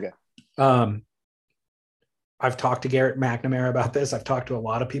 Okay. I've talked to Garrett McNamara about this. I've talked to a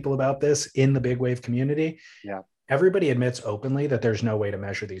lot of people about this in the big wave community. Yeah. Everybody admits openly that there's no way to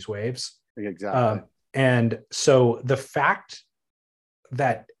measure these waves. Exactly. And so the fact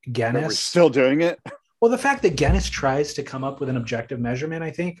that Guinness... we're still doing it? Well, the fact that Guinness tries to come up with an objective measurement,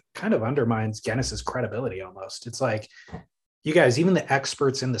 I think, kind of undermines Guinness's credibility almost. It's like, you guys, even the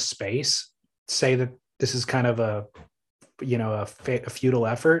experts in the space say that this is kind of a futile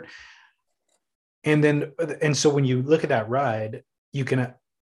effort. And so when you look at that ride, we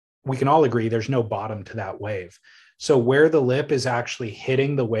can all agree there's no bottom to that wave. So where the lip is actually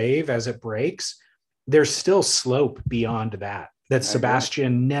hitting the wave as it breaks, there's still slope beyond that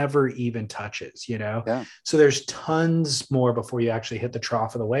Sebastian never even touches, Yeah. So there's tons more before you actually hit the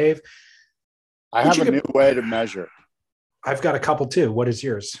trough of the wave. I have a new way to measure. I've got a couple too. What is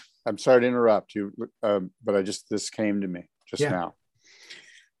yours? I'm sorry to interrupt you, but this came to me just now.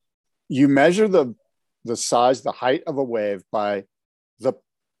 You measure the size, the height of a wave by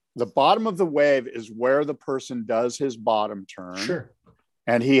the bottom of the wave is where the person does his bottom turn. Sure.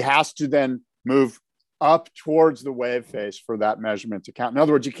 And he has to then move up towards the wave face for that measurement to count. In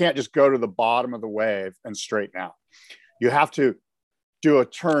other words, you can't just go to the bottom of the wave and straighten out. You have to do a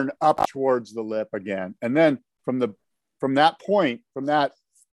turn up towards the lip again. And then from that point,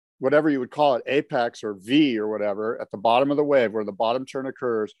 whatever you would call it, apex or V or whatever, at the bottom of the wave where the bottom turn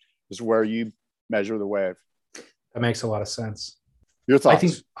occurs is where you measure the wave. That makes a lot of sense. Your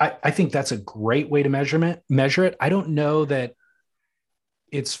thoughts? I think that's a great way to measure it. I don't know that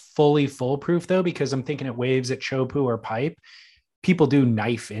it's fully foolproof though, because I'm thinking it waves at Chopu or pipe. People do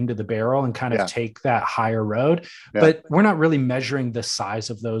knife into the barrel and kind of take that higher road, but we're not really measuring the size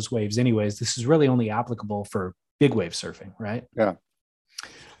of those waves anyways. This is really only applicable for big wave surfing, right? Yeah.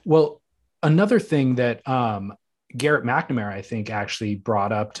 Well, another thing that Garrett McNamara, I think, actually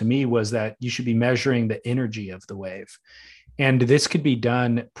brought up to me was that you should be measuring the energy of the wave. And this could be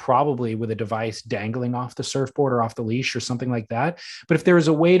done probably with a device dangling off the surfboard or off the leash or something like that. But if there is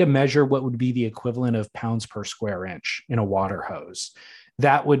a way to measure what would be the equivalent of pounds per square inch in a water hose,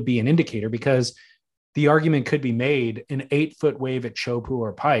 that would be an indicator, because the argument could be made an 8-foot wave at Chopu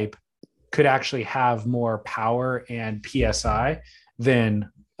or pipe could actually have more power and PSI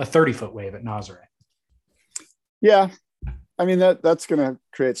than a 30-foot wave at Nazare. Yeah. I mean, that's going to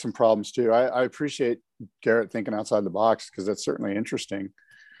create some problems too. I appreciate Garrett thinking outside the box, because that's certainly interesting.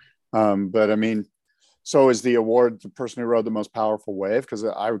 But I mean, so is the award the person who rode the most powerful wave? Because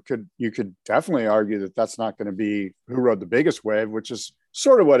you could definitely argue that that's not going to be who rode the biggest wave, which is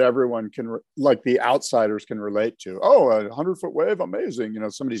sort of what everyone can, like the outsiders can relate to. Oh, a 100-foot wave, amazing.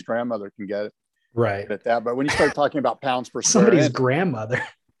 Somebody's grandmother can get it right at that. But when you start talking about pounds per square somebody's inch, grandmother,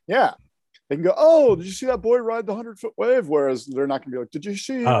 yeah. They can go, oh, did you see that boy ride the 100-foot wave? Whereas they're not going to be like, did you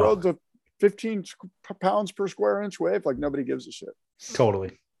see he rode the 15 pounds per square inch wave? Like, nobody gives a shit.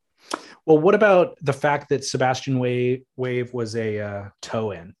 Totally. Well, what about the fact that Sebastian Wave was a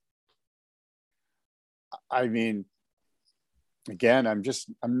toe in? I mean, again, I'm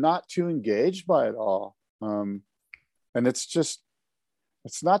not too engaged by it all. And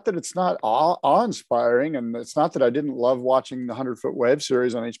it's not that it's not awe-inspiring, and it's not that I didn't love watching the 100-foot wave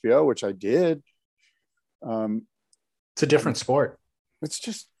series on HBO, which I did. It's a different sport. It's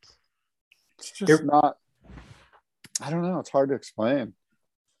just not, I don't know. It's hard to explain.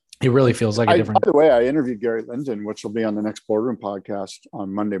 It really feels like a different. By the way, I interviewed Gary Linden, which will be on the next Boardroom podcast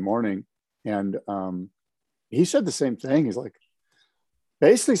on Monday morning. And he said the same thing. He's like,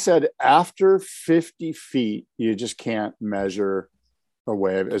 basically said after 50 feet, you just can't measure a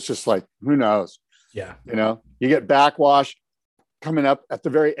wave. It's just like, who knows? Yeah. You get backwash coming up at the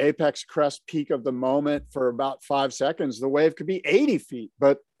very apex crest peak of the moment for about 5 seconds. The wave could be 80 feet,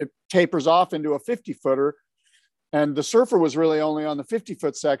 but it tapers off into a 50-footer. And the surfer was really only on the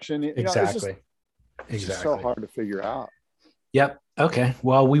 50-foot section. Exactly. It's just so hard to figure out. Yep. Okay.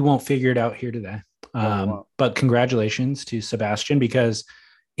 Well, we won't figure it out here today. But congratulations to Sebastian, because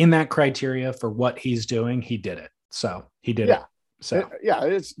in that criteria for what he's doing, he did it. So he did it. So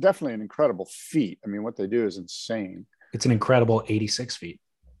it's definitely an incredible feat. I mean, what they do is insane. It's an incredible 86 feet.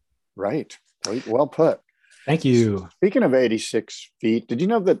 Right. Well put. Thank you. Speaking of 86 feet, did you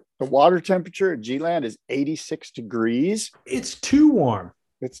know that the water temperature at G-Land is 86 degrees? It's too warm.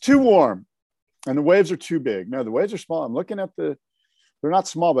 It's too warm. And the waves are too big. No, the waves are small. I'm looking at they're not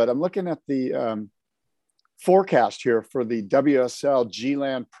small, but I'm looking at the forecast here for the WSL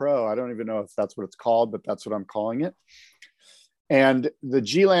G-Land Pro. I don't even know if that's what it's called, but that's what I'm calling it. And the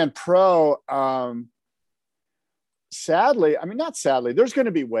G-Land Pro, not sadly, there's going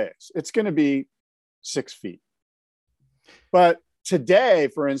to be waves. It's going to be 6 feet. But today,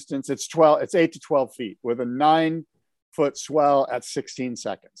 for instance, it's 8 to 12 feet with a 9-foot swell at 16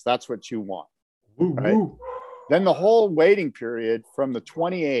 seconds. That's what you want. Right? Then the whole waiting period from the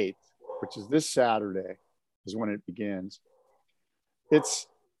 28th, which is this Saturday, is when it begins. It's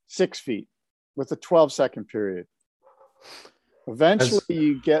 6 feet with a 12-second period.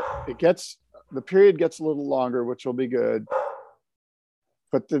 Eventually, the period gets a little longer, which will be good.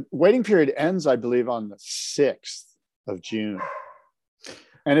 But the waiting period ends, I believe, on the 6th of June.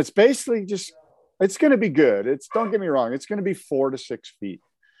 And it's basically it's going to be good. Don't get me wrong, it's going to be 4 to 6 feet.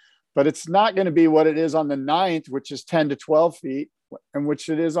 But it's not going to be what it is on the 9th, which is 10 to 12 feet, and which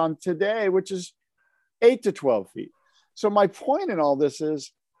it is on today, which is 8 to 12 feet. So my point in all this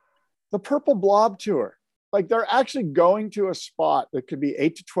is the Purple Blob Tour. Like, they're actually going to a spot that could be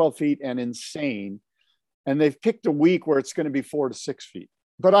 8 to 12 feet and insane. And they've picked a week where it's going to be 4 to 6 feet.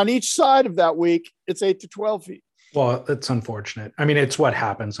 But on each side of that week, it's 8 to 12 feet. Well, it's unfortunate. I mean, it's what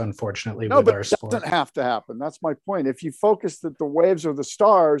happens, unfortunately, with our sport. It doesn't have to happen. That's my point. If you focus that the waves are the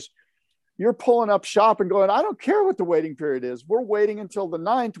stars, you're pulling up shop and going, I don't care what the waiting period is. We're waiting until the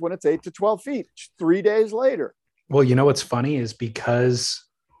 9th when it's 8 to 12 feet, 3 days later. Well, you know what's funny is because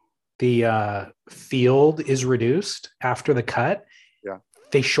the field is reduced after the cut,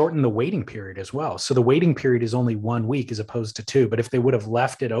 they shorten the waiting period as well. So the waiting period is only 1 week as opposed to 2. But if they would have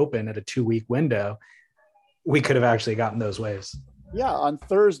left it open at a 2-week window, we could have actually gotten those waves. Yeah. On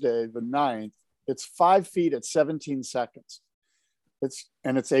Thursday, the 9th, it's 5 feet at 17 seconds. It's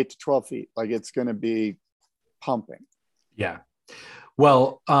 8 to 12 feet. Like it's going to be pumping. Yeah.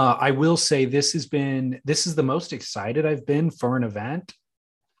 Well, I will say this is the most excited I've been for an event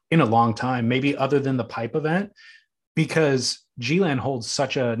in a long time, maybe other than the pipe event, because G-Land holds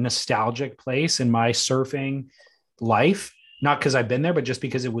such a nostalgic place in my surfing life, not because I've been there, but just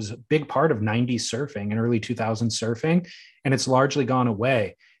because it was a big part of 90s surfing and early 2000s surfing, and it's largely gone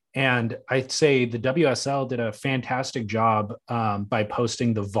away. And I'd say the WSL did a fantastic job by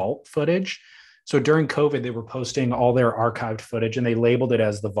posting the vault footage. So during COVID, they were posting all their archived footage and they labeled it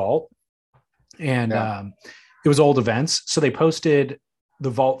as the vault. And it was old events. So they posted the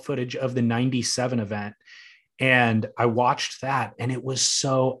vault footage of the 97 event. And I watched that and it was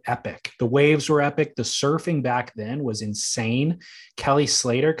so epic. The waves were epic. The surfing back then was insane. Kelly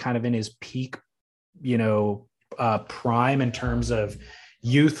Slater kind of in his peak, prime in terms of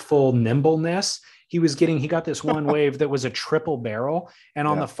youthful nimbleness. He got this one wave that was a triple barrel. And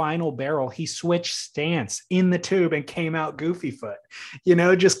on the final barrel, he switched stance in the tube and came out goofy foot,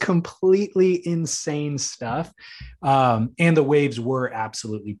 just completely insane stuff. And the waves were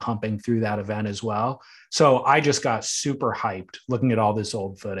absolutely pumping through that event as well. So I just got super hyped looking at all this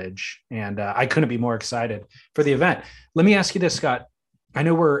old footage, and I couldn't be more excited for the event. Let me ask you this, Scott. I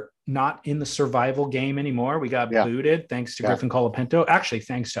know we're not in the survival game anymore. We got booted thanks to Griffin Colapinto, actually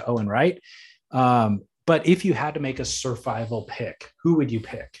thanks to Owen Wright. But if you had to make a survival pick, who would you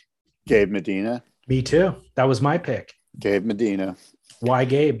pick? Gabe Medina. Me too. That was my pick. Gabe Medina. Why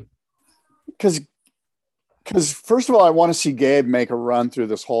Gabe? Because first of all, I want to see Gabe make a run through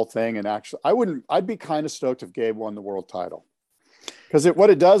this whole thing. And actually, I'd be kind of stoked if Gabe won the world title. Because what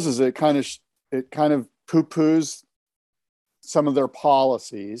it does is it kind of poo-poos some of their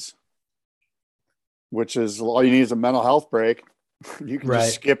policies, which is all you need is a mental health break. You can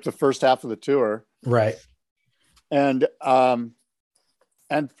just skip the first half of the tour. Right. And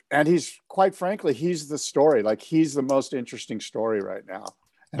he's, quite frankly, he's the story. Like, he's the most interesting story right now.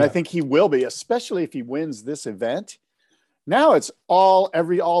 And I think he will be, especially if he wins this event. Now it's all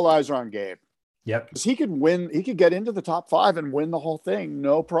eyes are on Gabe. Yep. Because he could get into the top 5 and win the whole thing.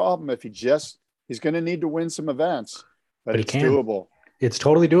 No problem. If he's going to need to win some events, but it's doable. It's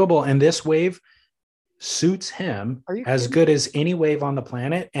totally doable. And this wave suits him as good as any wave on the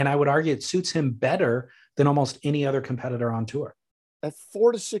planet. And I would argue it suits him better than almost any other competitor on tour. At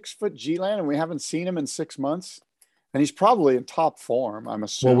 4 to 6 foot G-Land, and we haven't seen him in 6 months. And he's probably in top form, I'm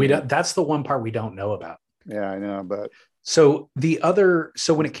assuming. Well, that's the one part we don't know about. Yeah, I know. But so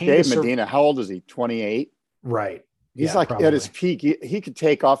when it came Gabe to Medina, how old is he? 28? Right. He's probably at his peak. He could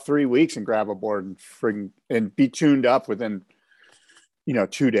take off 3 weeks and grab a board and be tuned up within,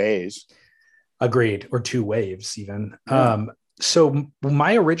 2 days. Agreed. Or 2 waves even. Yeah. So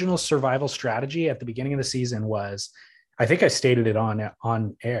my original survival strategy at the beginning of the season was, I think I stated it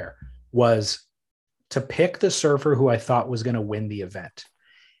on air, was to pick the surfer who I thought was going to win the event.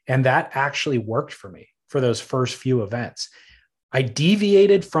 And that actually worked for me for those first few events. I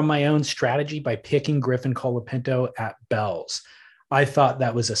deviated from my own strategy by picking Griffin Colapinto at Bells. I thought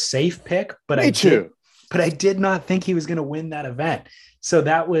that was a safe pick, but I did not think he was going to win that event. So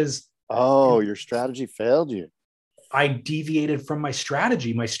that was... Oh, your strategy failed you. I deviated from my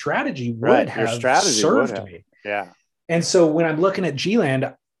strategy. My strategy would have served me. Yeah. And so when I'm looking at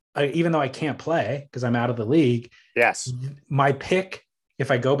G-Land, even though I can't play because I'm out of the league, my pick, if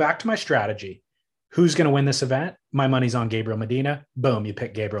I go back to my strategy, who's going to win this event? My money's on Gabriel Medina. Boom, you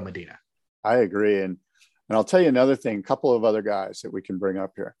pick Gabriel Medina. I agree. And I'll tell you another thing, a couple of other guys that we can bring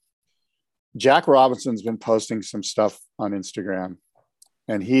up here. Jack Robinson's been posting some stuff on Instagram.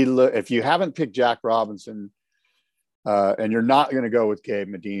 And if you haven't picked Jack Robinson and you're not going to go with Gabe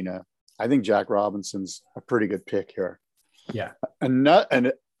Medina, I think Jack Robinson's a pretty good pick here. Yeah. And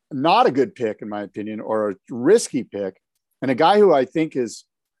not a good pick, in my opinion, or a risky pick. And a guy who I think is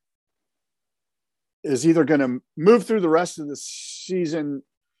either going to move through the rest of the season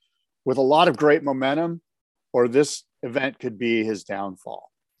with a lot of great momentum, or this event could be his downfall,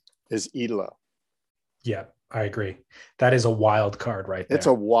 is Idolo. Yeah, I agree. That is a wild card right there. It's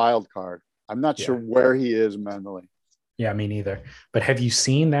a wild card. I'm not sure where he is mentally. Yeah, me neither. But have you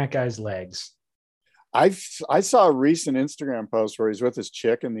seen that guy's legs? I saw a recent Instagram post where he's with his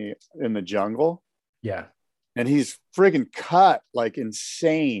chick in the jungle. Yeah. And he's friggin' cut like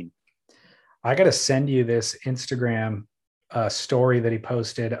insane. I got to send you this Instagram story that he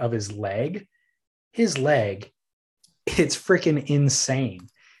posted of his leg. His leg, it's freaking insane.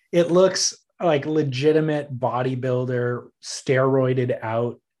 It looks like legitimate bodybuilder, steroided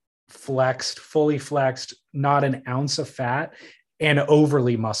out, flexed, fully flexed, not an ounce of fat, and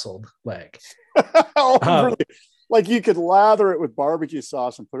overly muscled leg. Like you could lather it with barbecue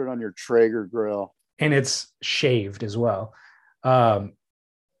sauce and put it on your Traeger grill. And it's shaved as well.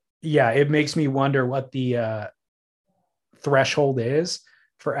 Yeah, it makes me wonder what the threshold is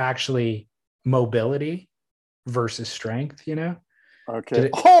for actually mobility versus strength, you know? Okay.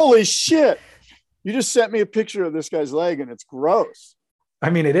 Holy shit. You just sent me a picture of this guy's leg and it's gross. I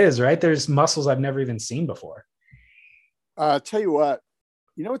mean, it is, right? There's muscles I've never even seen before. Tell you what,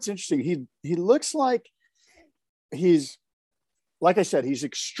 you know what's interesting? He looks like he's, like I said, he's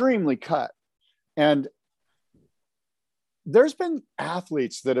extremely cut. And there's been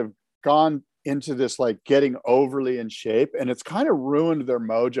athletes that have gone into this, like getting overly in shape, and it's kind of ruined their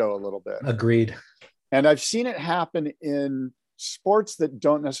mojo a little bit. Agreed. And I've seen it happen in sports that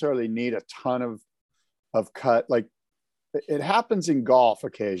don't necessarily need a ton of cut. Like it happens in golf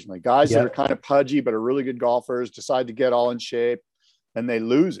occasionally. Guys that are kind of pudgy, but are really good golfers decide to get all in shape and they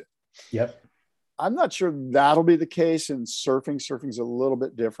lose it. Yep. I'm not sure that'll be the case in surfing. Surfing's a little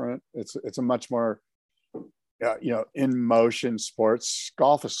bit different. It's a much more, in motion sports.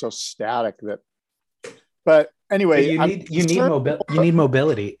 Golf is so static that, but anyway, you need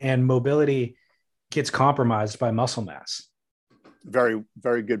mobility, and mobility gets compromised by muscle mass. Very,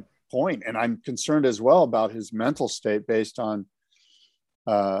 very good point. And I'm concerned as well about his mental state based on,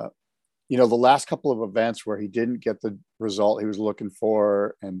 the last couple of events where he didn't get the result he was looking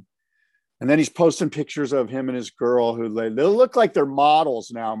for. And then he's posting pictures of him and his girl who they look like they're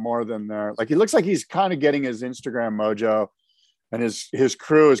models now more than he looks like he's kind of getting his Instagram mojo, and his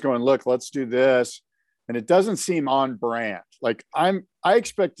crew is going, look, let's do this. And it doesn't seem on brand. Like I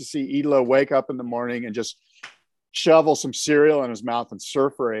expect to see Idolo wake up in the morning and just shovel some cereal in his mouth and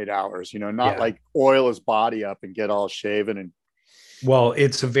surf for 8 hours, not like oil his body up and get all shaven. And well,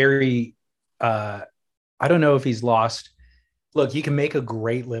 it's a very, I don't know if he's lost. Look, you can make a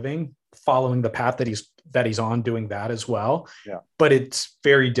great living following the path that he's on, doing that as well. Yeah. But it's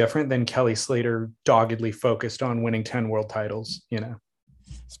very different than Kelly Slater doggedly focused on winning 10 world titles,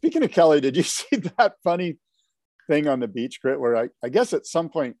 Speaking of Kelly, did you see that funny thing on the beach grit where I guess at some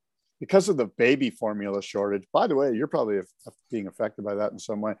point, because of the baby formula shortage, by the way, you're probably being affected by that in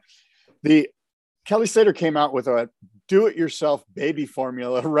some way. The Kelly Slater came out with a do-it-yourself baby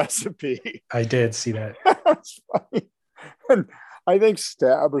formula recipe. I did see that. That's funny. And I think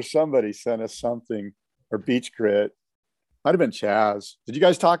Stab or somebody sent us something, or Beach Grit. Might have been Chaz. Did you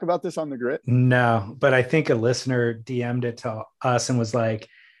guys talk about this on the Grit? No, but I think a listener DM'd it to us and was like,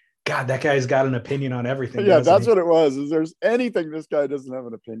 God, that guy's got an opinion on everything. Yeah, that's what it was. Is there's anything this guy doesn't have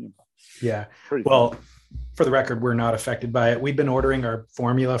an opinion on. Yeah. Well, for the record, we're not affected by it. We've been ordering our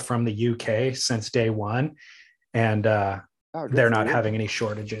formula from the UK since day one, and they're not having any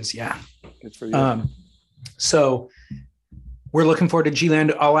shortages. Yeah. Good for you. So we're looking forward to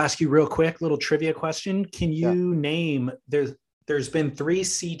G-Land. I'll ask you real quick, little trivia question. Can you name, there's been 3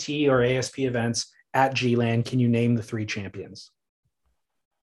 CT or ASP events at G-Land. Can you name the 3 champions?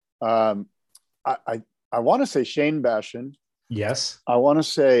 I want to say Shane Bashan. Yes. I want to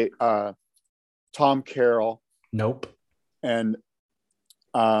say Tom Carroll. Nope. And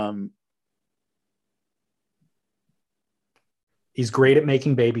he's great at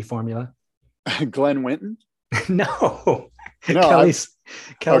making baby formula. Glenn Winton. No. Kelly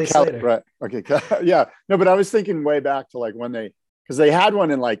Slater. Right. Okay. Yeah. No, but I was thinking way back to like when because they had one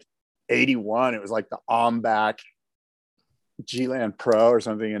in like 81. It was like the Ombak G-Land Pro or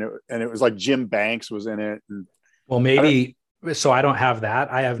something. And it was like Jim Banks was in it. And well, maybe. So I don't have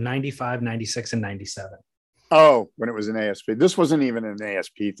that. I have 95, 96, and 97. Oh, when it was an ASP. This wasn't even an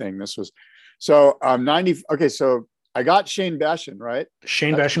ASP thing. This was so 90. Okay. So I got Shane Bashan, right?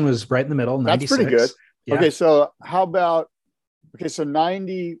 Shane Bashan was right in the middle. 96. That's pretty good. Yeah. Okay. So how about, so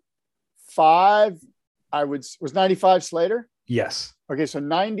 95, was 95 Slater? Yes. Okay. So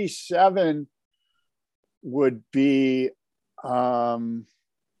 97 would be, give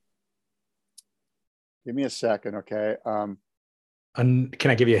me a second. Okay. Can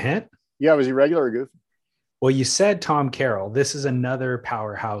I give you a hint? Yeah. Was he regular or goofy? Well, you said Tom Carroll. This is another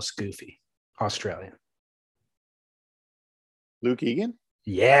powerhouse goofy, Australian. Luke Egan?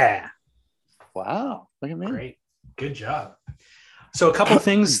 Yeah. Wow. Look at me. Great. Good job. So a couple of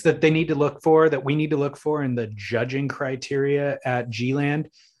things that we need to look for in the judging criteria at G-Land.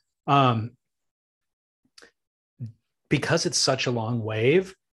 Because it's such a long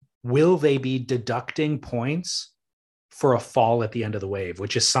wave, will they be deducting points for a fall at the end of the wave,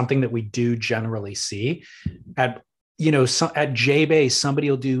 which is something that we do generally see at J-Bay, somebody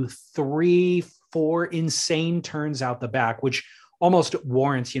will do 3-4 insane turns out the back, which almost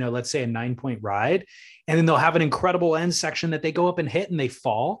warrants, let's say a 9-point ride. And then they'll have an incredible end section that they go up and hit and they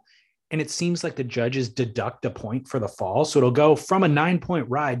fall. and it seems like the judges deduct a point for the fall. So it'll go from a 9-point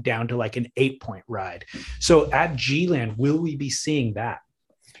ride down to like an 8-point ride. So at G-Land, will we be seeing that?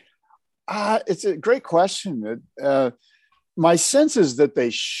 It's a great question. My sense is that they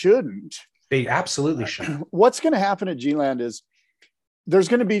shouldn't. They absolutely should. What's going to happen at G-Land is there's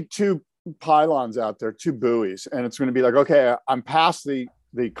going to be 2 pylons out there, 2 buoys, and it's going to be like, okay, I'm past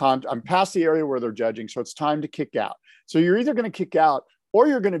I'm past the area where they're judging, so it's time to kick out. So you're either going to kick out, or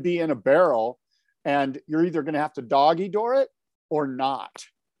you're going to be in a barrel, and you're either going to have to doggy door it or not.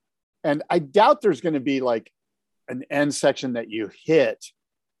 And I doubt there's going to be like an end section that you hit.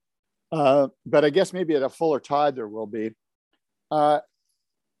 But I guess maybe at a fuller tide there will be. Look,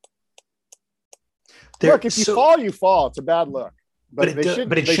 if you fall, you fall. It's a bad look. But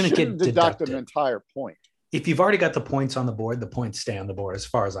it shouldn't get deducted an entire point. If you've already got the points on the board, the points stay on the board, as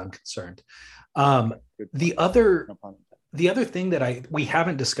far as I'm concerned. The other thing that we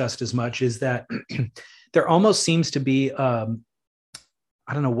haven't discussed as much is that there almost seems to be,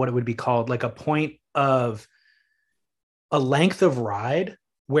 I don't know what it would be called, like a point of a length of ride,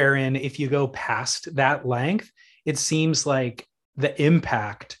 wherein if you go past that length, it seems like the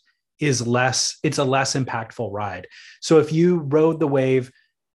impact is less, it's a less impactful ride. So if you rode the wave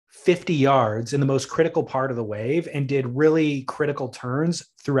 50 yards in the most critical part of the wave and did really critical turns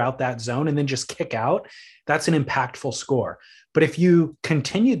throughout that zone and then just kick out, that's an impactful score. But if you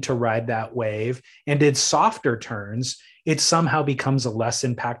continued to ride that wave and did softer turns, it somehow becomes a less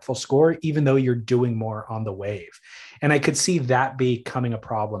impactful score, even though you're doing more on the wave. And I could see that becoming a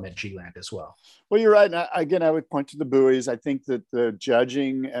problem at G-Land as well. Well, you're right. And again, I would point to the buoys. I think that the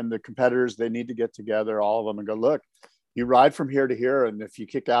judging and the competitors, they need to get together, all of them, and go, look, you ride from here to here. And if you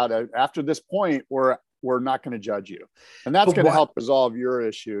kick out after this point, we're not going to judge you. And that's going to help resolve your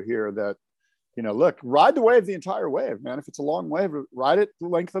issue here that, look, ride the wave the entire wave, man. If it's a long wave, ride it the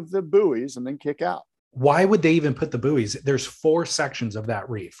length of the buoys and then kick out. Why would they even put the buoys? There's 4 sections of that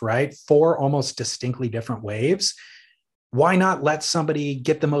reef, right? 4 almost distinctly different waves. Why not let somebody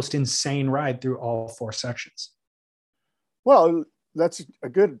get the most insane ride through all 4 sections? Well, that's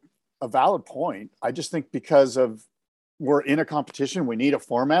a valid point. I just think because we're in a competition, we need a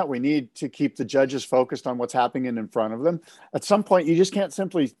format. We need to keep the judges focused on what's happening in front of them. At some point, you just can't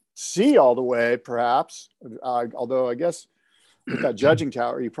simply see all the way, perhaps. Although I guess with that judging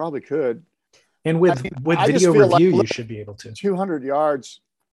tower, you probably could. And with video review, you should be able to. 200 yards.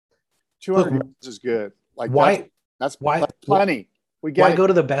 200 yards is good. Like why? That's plenty. Why go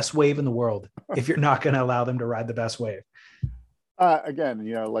to the best wave in the world if you're not going to allow them to ride the best wave? Again,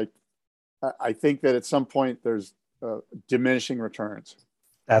 I think that at some point there's diminishing returns.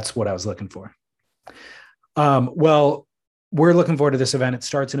 That's what I was looking for. Well, we're looking forward to this event. It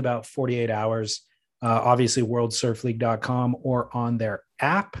starts in about 48 hours. Obviously, worldsurfleague.com or on their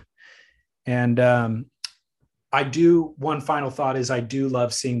app. And one final thought is I do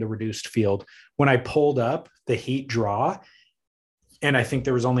love seeing the reduced field. When I pulled up the heat draw, and I think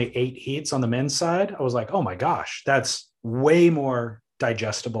there was only 8 heats on the men's side, I was like, oh my gosh, that's way more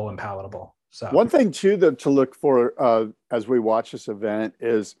digestible and palatable. So one thing too to look for as we watch this event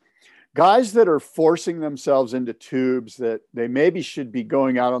is guys that are forcing themselves into tubes that they maybe should be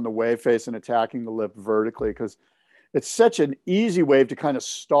going out on the wave face and attacking the lip vertically, because it's such an easy wave to kind of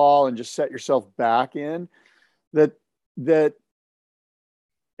stall and just set yourself back in that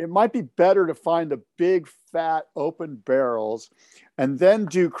it might be better to find the big, fat, open barrels and then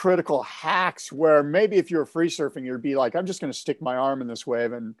do critical hacks where maybe if you're free surfing, you'd be like, I'm just going to stick my arm in this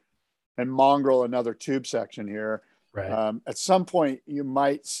wave and mongrel another tube section here. Right. At some point, you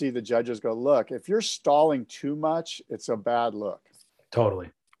might see the judges go, look, if you're stalling too much, it's a bad look. Totally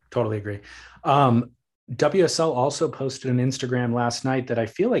agree. WSL also posted an Instagram last night that I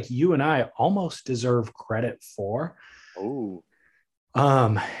feel like you and I almost deserve credit for. Oh.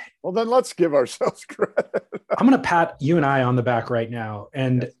 Well, then let's give ourselves credit. I'm going to pat you and I on the back right now.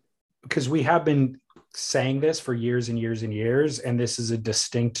 And because we have been saying this for years and years and years, and this is a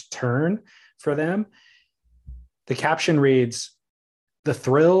distinct turn for them. The caption reads, the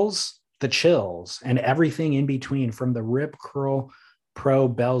thrills, the chills, and everything in between from the Rip Curl Pro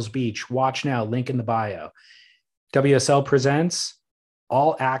Bells Beach. Watch now, link in the bio. WSL presents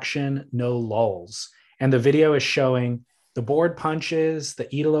All Action, No Lulls. And the video is showing the board punches, the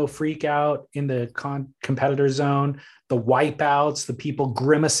Idolo freak out in the competitor zone, the wipeouts, the people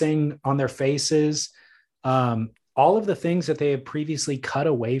grimacing on their faces. All of the things that they have previously cut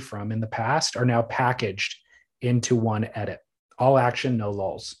away from in the past are now packaged into one edit. All action, no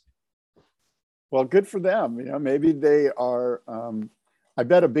lulls. Well, good for them. Maybe they are, I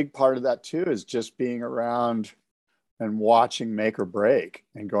bet a big part of that too is just being around and watching Make or Break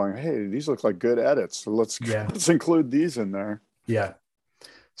and going, hey, these look like good edits. So let's include these in there. Yeah.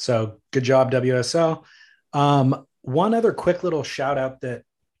 So good job, WSL. One other quick little shout out that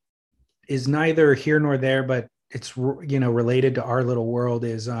is neither here nor there, but it's, related to our little world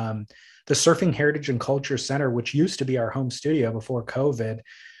is the Surfing Heritage and Culture Center, which used to be our home studio before COVID,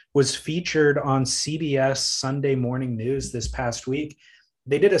 was featured on CBS Sunday Morning News this past week.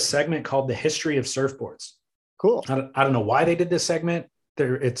 They did a segment called The History of Surfboards. Cool. I don't know why they did this segment.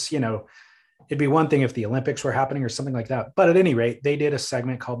 It'd be one thing if the Olympics were happening or something like that. But at any rate, they did a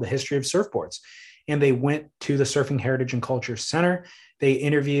segment called The History of Surfboards. And they went to the Surfing Heritage and Culture Center. They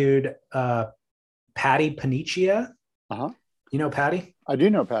interviewed Patty Paniccia. You know Patty? I do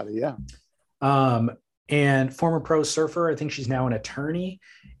know Patty, yeah. And former pro surfer. I think she's now an attorney.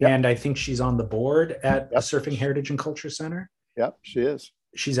 Yep. And I think she's on the board at the Surfing Heritage and Culture Center. Yep, she is.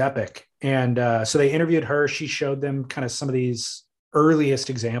 She's epic. And so they interviewed her. She showed them kind of some of these earliest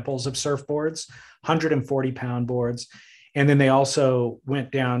examples of surfboards, 140-pound boards. And then they also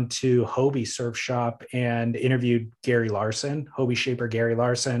went down to Hobie Surf Shop and interviewed Gary Larson, Hobie shaper Gary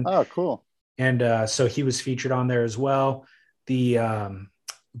Larson. Oh, cool. And so he was featured on there as well. The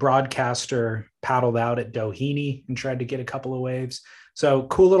broadcaster paddled out at Doheny and tried to get a couple of waves. So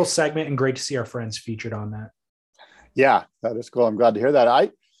cool little segment, and great to see our friends featured on that. Yeah, that is cool. I'm glad to hear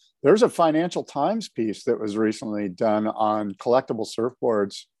that. There's a Financial Times piece that was recently done on collectible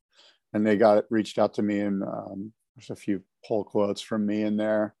surfboards, and they reached out to me, and there's a few pull quotes from me in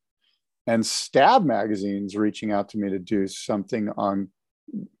there. And Stab Magazine's reaching out to me to do something on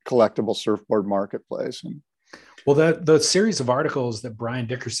collectible surfboard marketplace. And well, the series of articles that Brian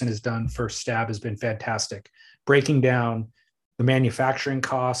Dickerson has done for Stab has been fantastic, breaking down the manufacturing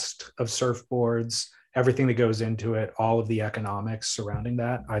cost of surfboards, everything that goes into it, all of the economics surrounding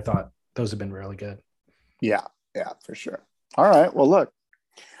that. I thought those have been really good. Yeah, for sure. All right. Well, look,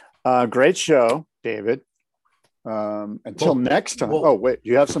 great show, David. Until next time. Oh, wait, do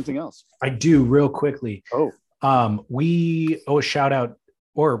you have something else? I do, real quickly. We owe a shout out,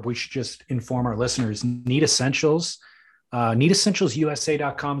 or we should just inform our listeners, Need Essentials.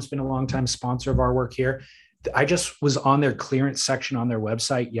 NeedEssentialsUSA.com has been a longtime sponsor of our work here. I just was on their clearance section on their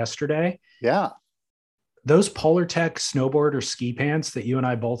website yesterday. Yeah. Those Polartec snowboard or ski pants that you and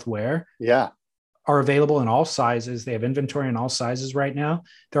I both wear are available in all sizes. They have inventory in all sizes right now.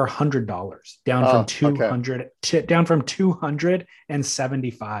 They're $100 down from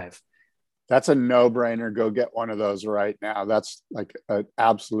 $275. That's a no-brainer. Go get one of those right now. That's like an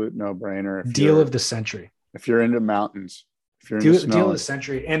absolute no-brainer. Deal of the century. If you're into mountains, if you're into snow. Deal of the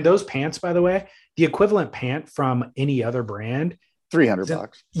century. And those pants, by the way, the equivalent pant from any other brand, $300.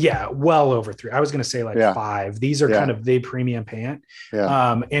 Yeah, well over $300. I was going to say $500. These are kind of the premium pant.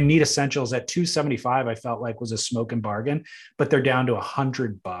 And Need Essentials at $275, I felt like was a smoking bargain, but they're down to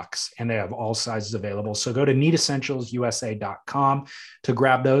 $100 and they have all sizes available. So go to NeedEssentialsUSA.com to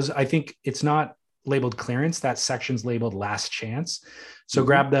grab those. I think it's not labeled clearance. That section's labeled last chance. So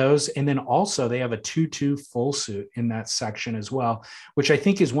grab those. And then also they have a 2-2 full suit in that section as well, which I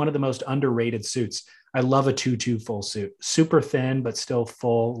think is one of the most underrated suits. I love a 2-2 full suit, super thin, but still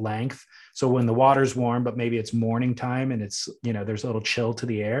full length. So when the water's warm, but maybe it's morning time and it's, there's a little chill to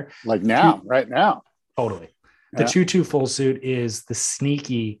the air. Like now, right now. Totally. The 2-2 full suit is the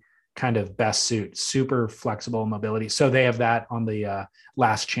sneaky kind of best suit, super flexible mobility. So they have that on the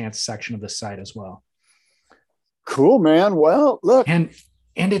last chance section of the site as well. Cool, man. Well, look.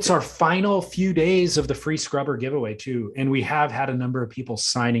 And it's our final few days of the free scrubber giveaway too. And we have had a number of people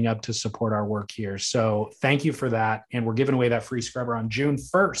signing up to support our work here. So thank you for that. And we're giving away that free scrubber on June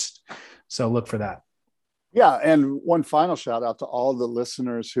 1st. So look for that. Yeah. And one final shout out to all the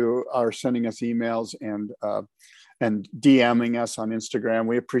listeners who are sending us emails and DMing us on Instagram.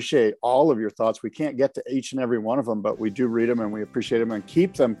 We appreciate all of your thoughts. We can't get to each and every one of them, but we do read them and we appreciate them and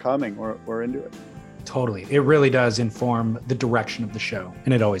keep them coming. We're into it. Totally. It really does inform the direction of the show,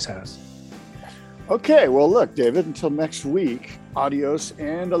 and it always has. Okay. Well, look, David, until next week, adios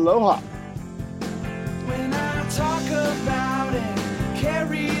and aloha. When I talk about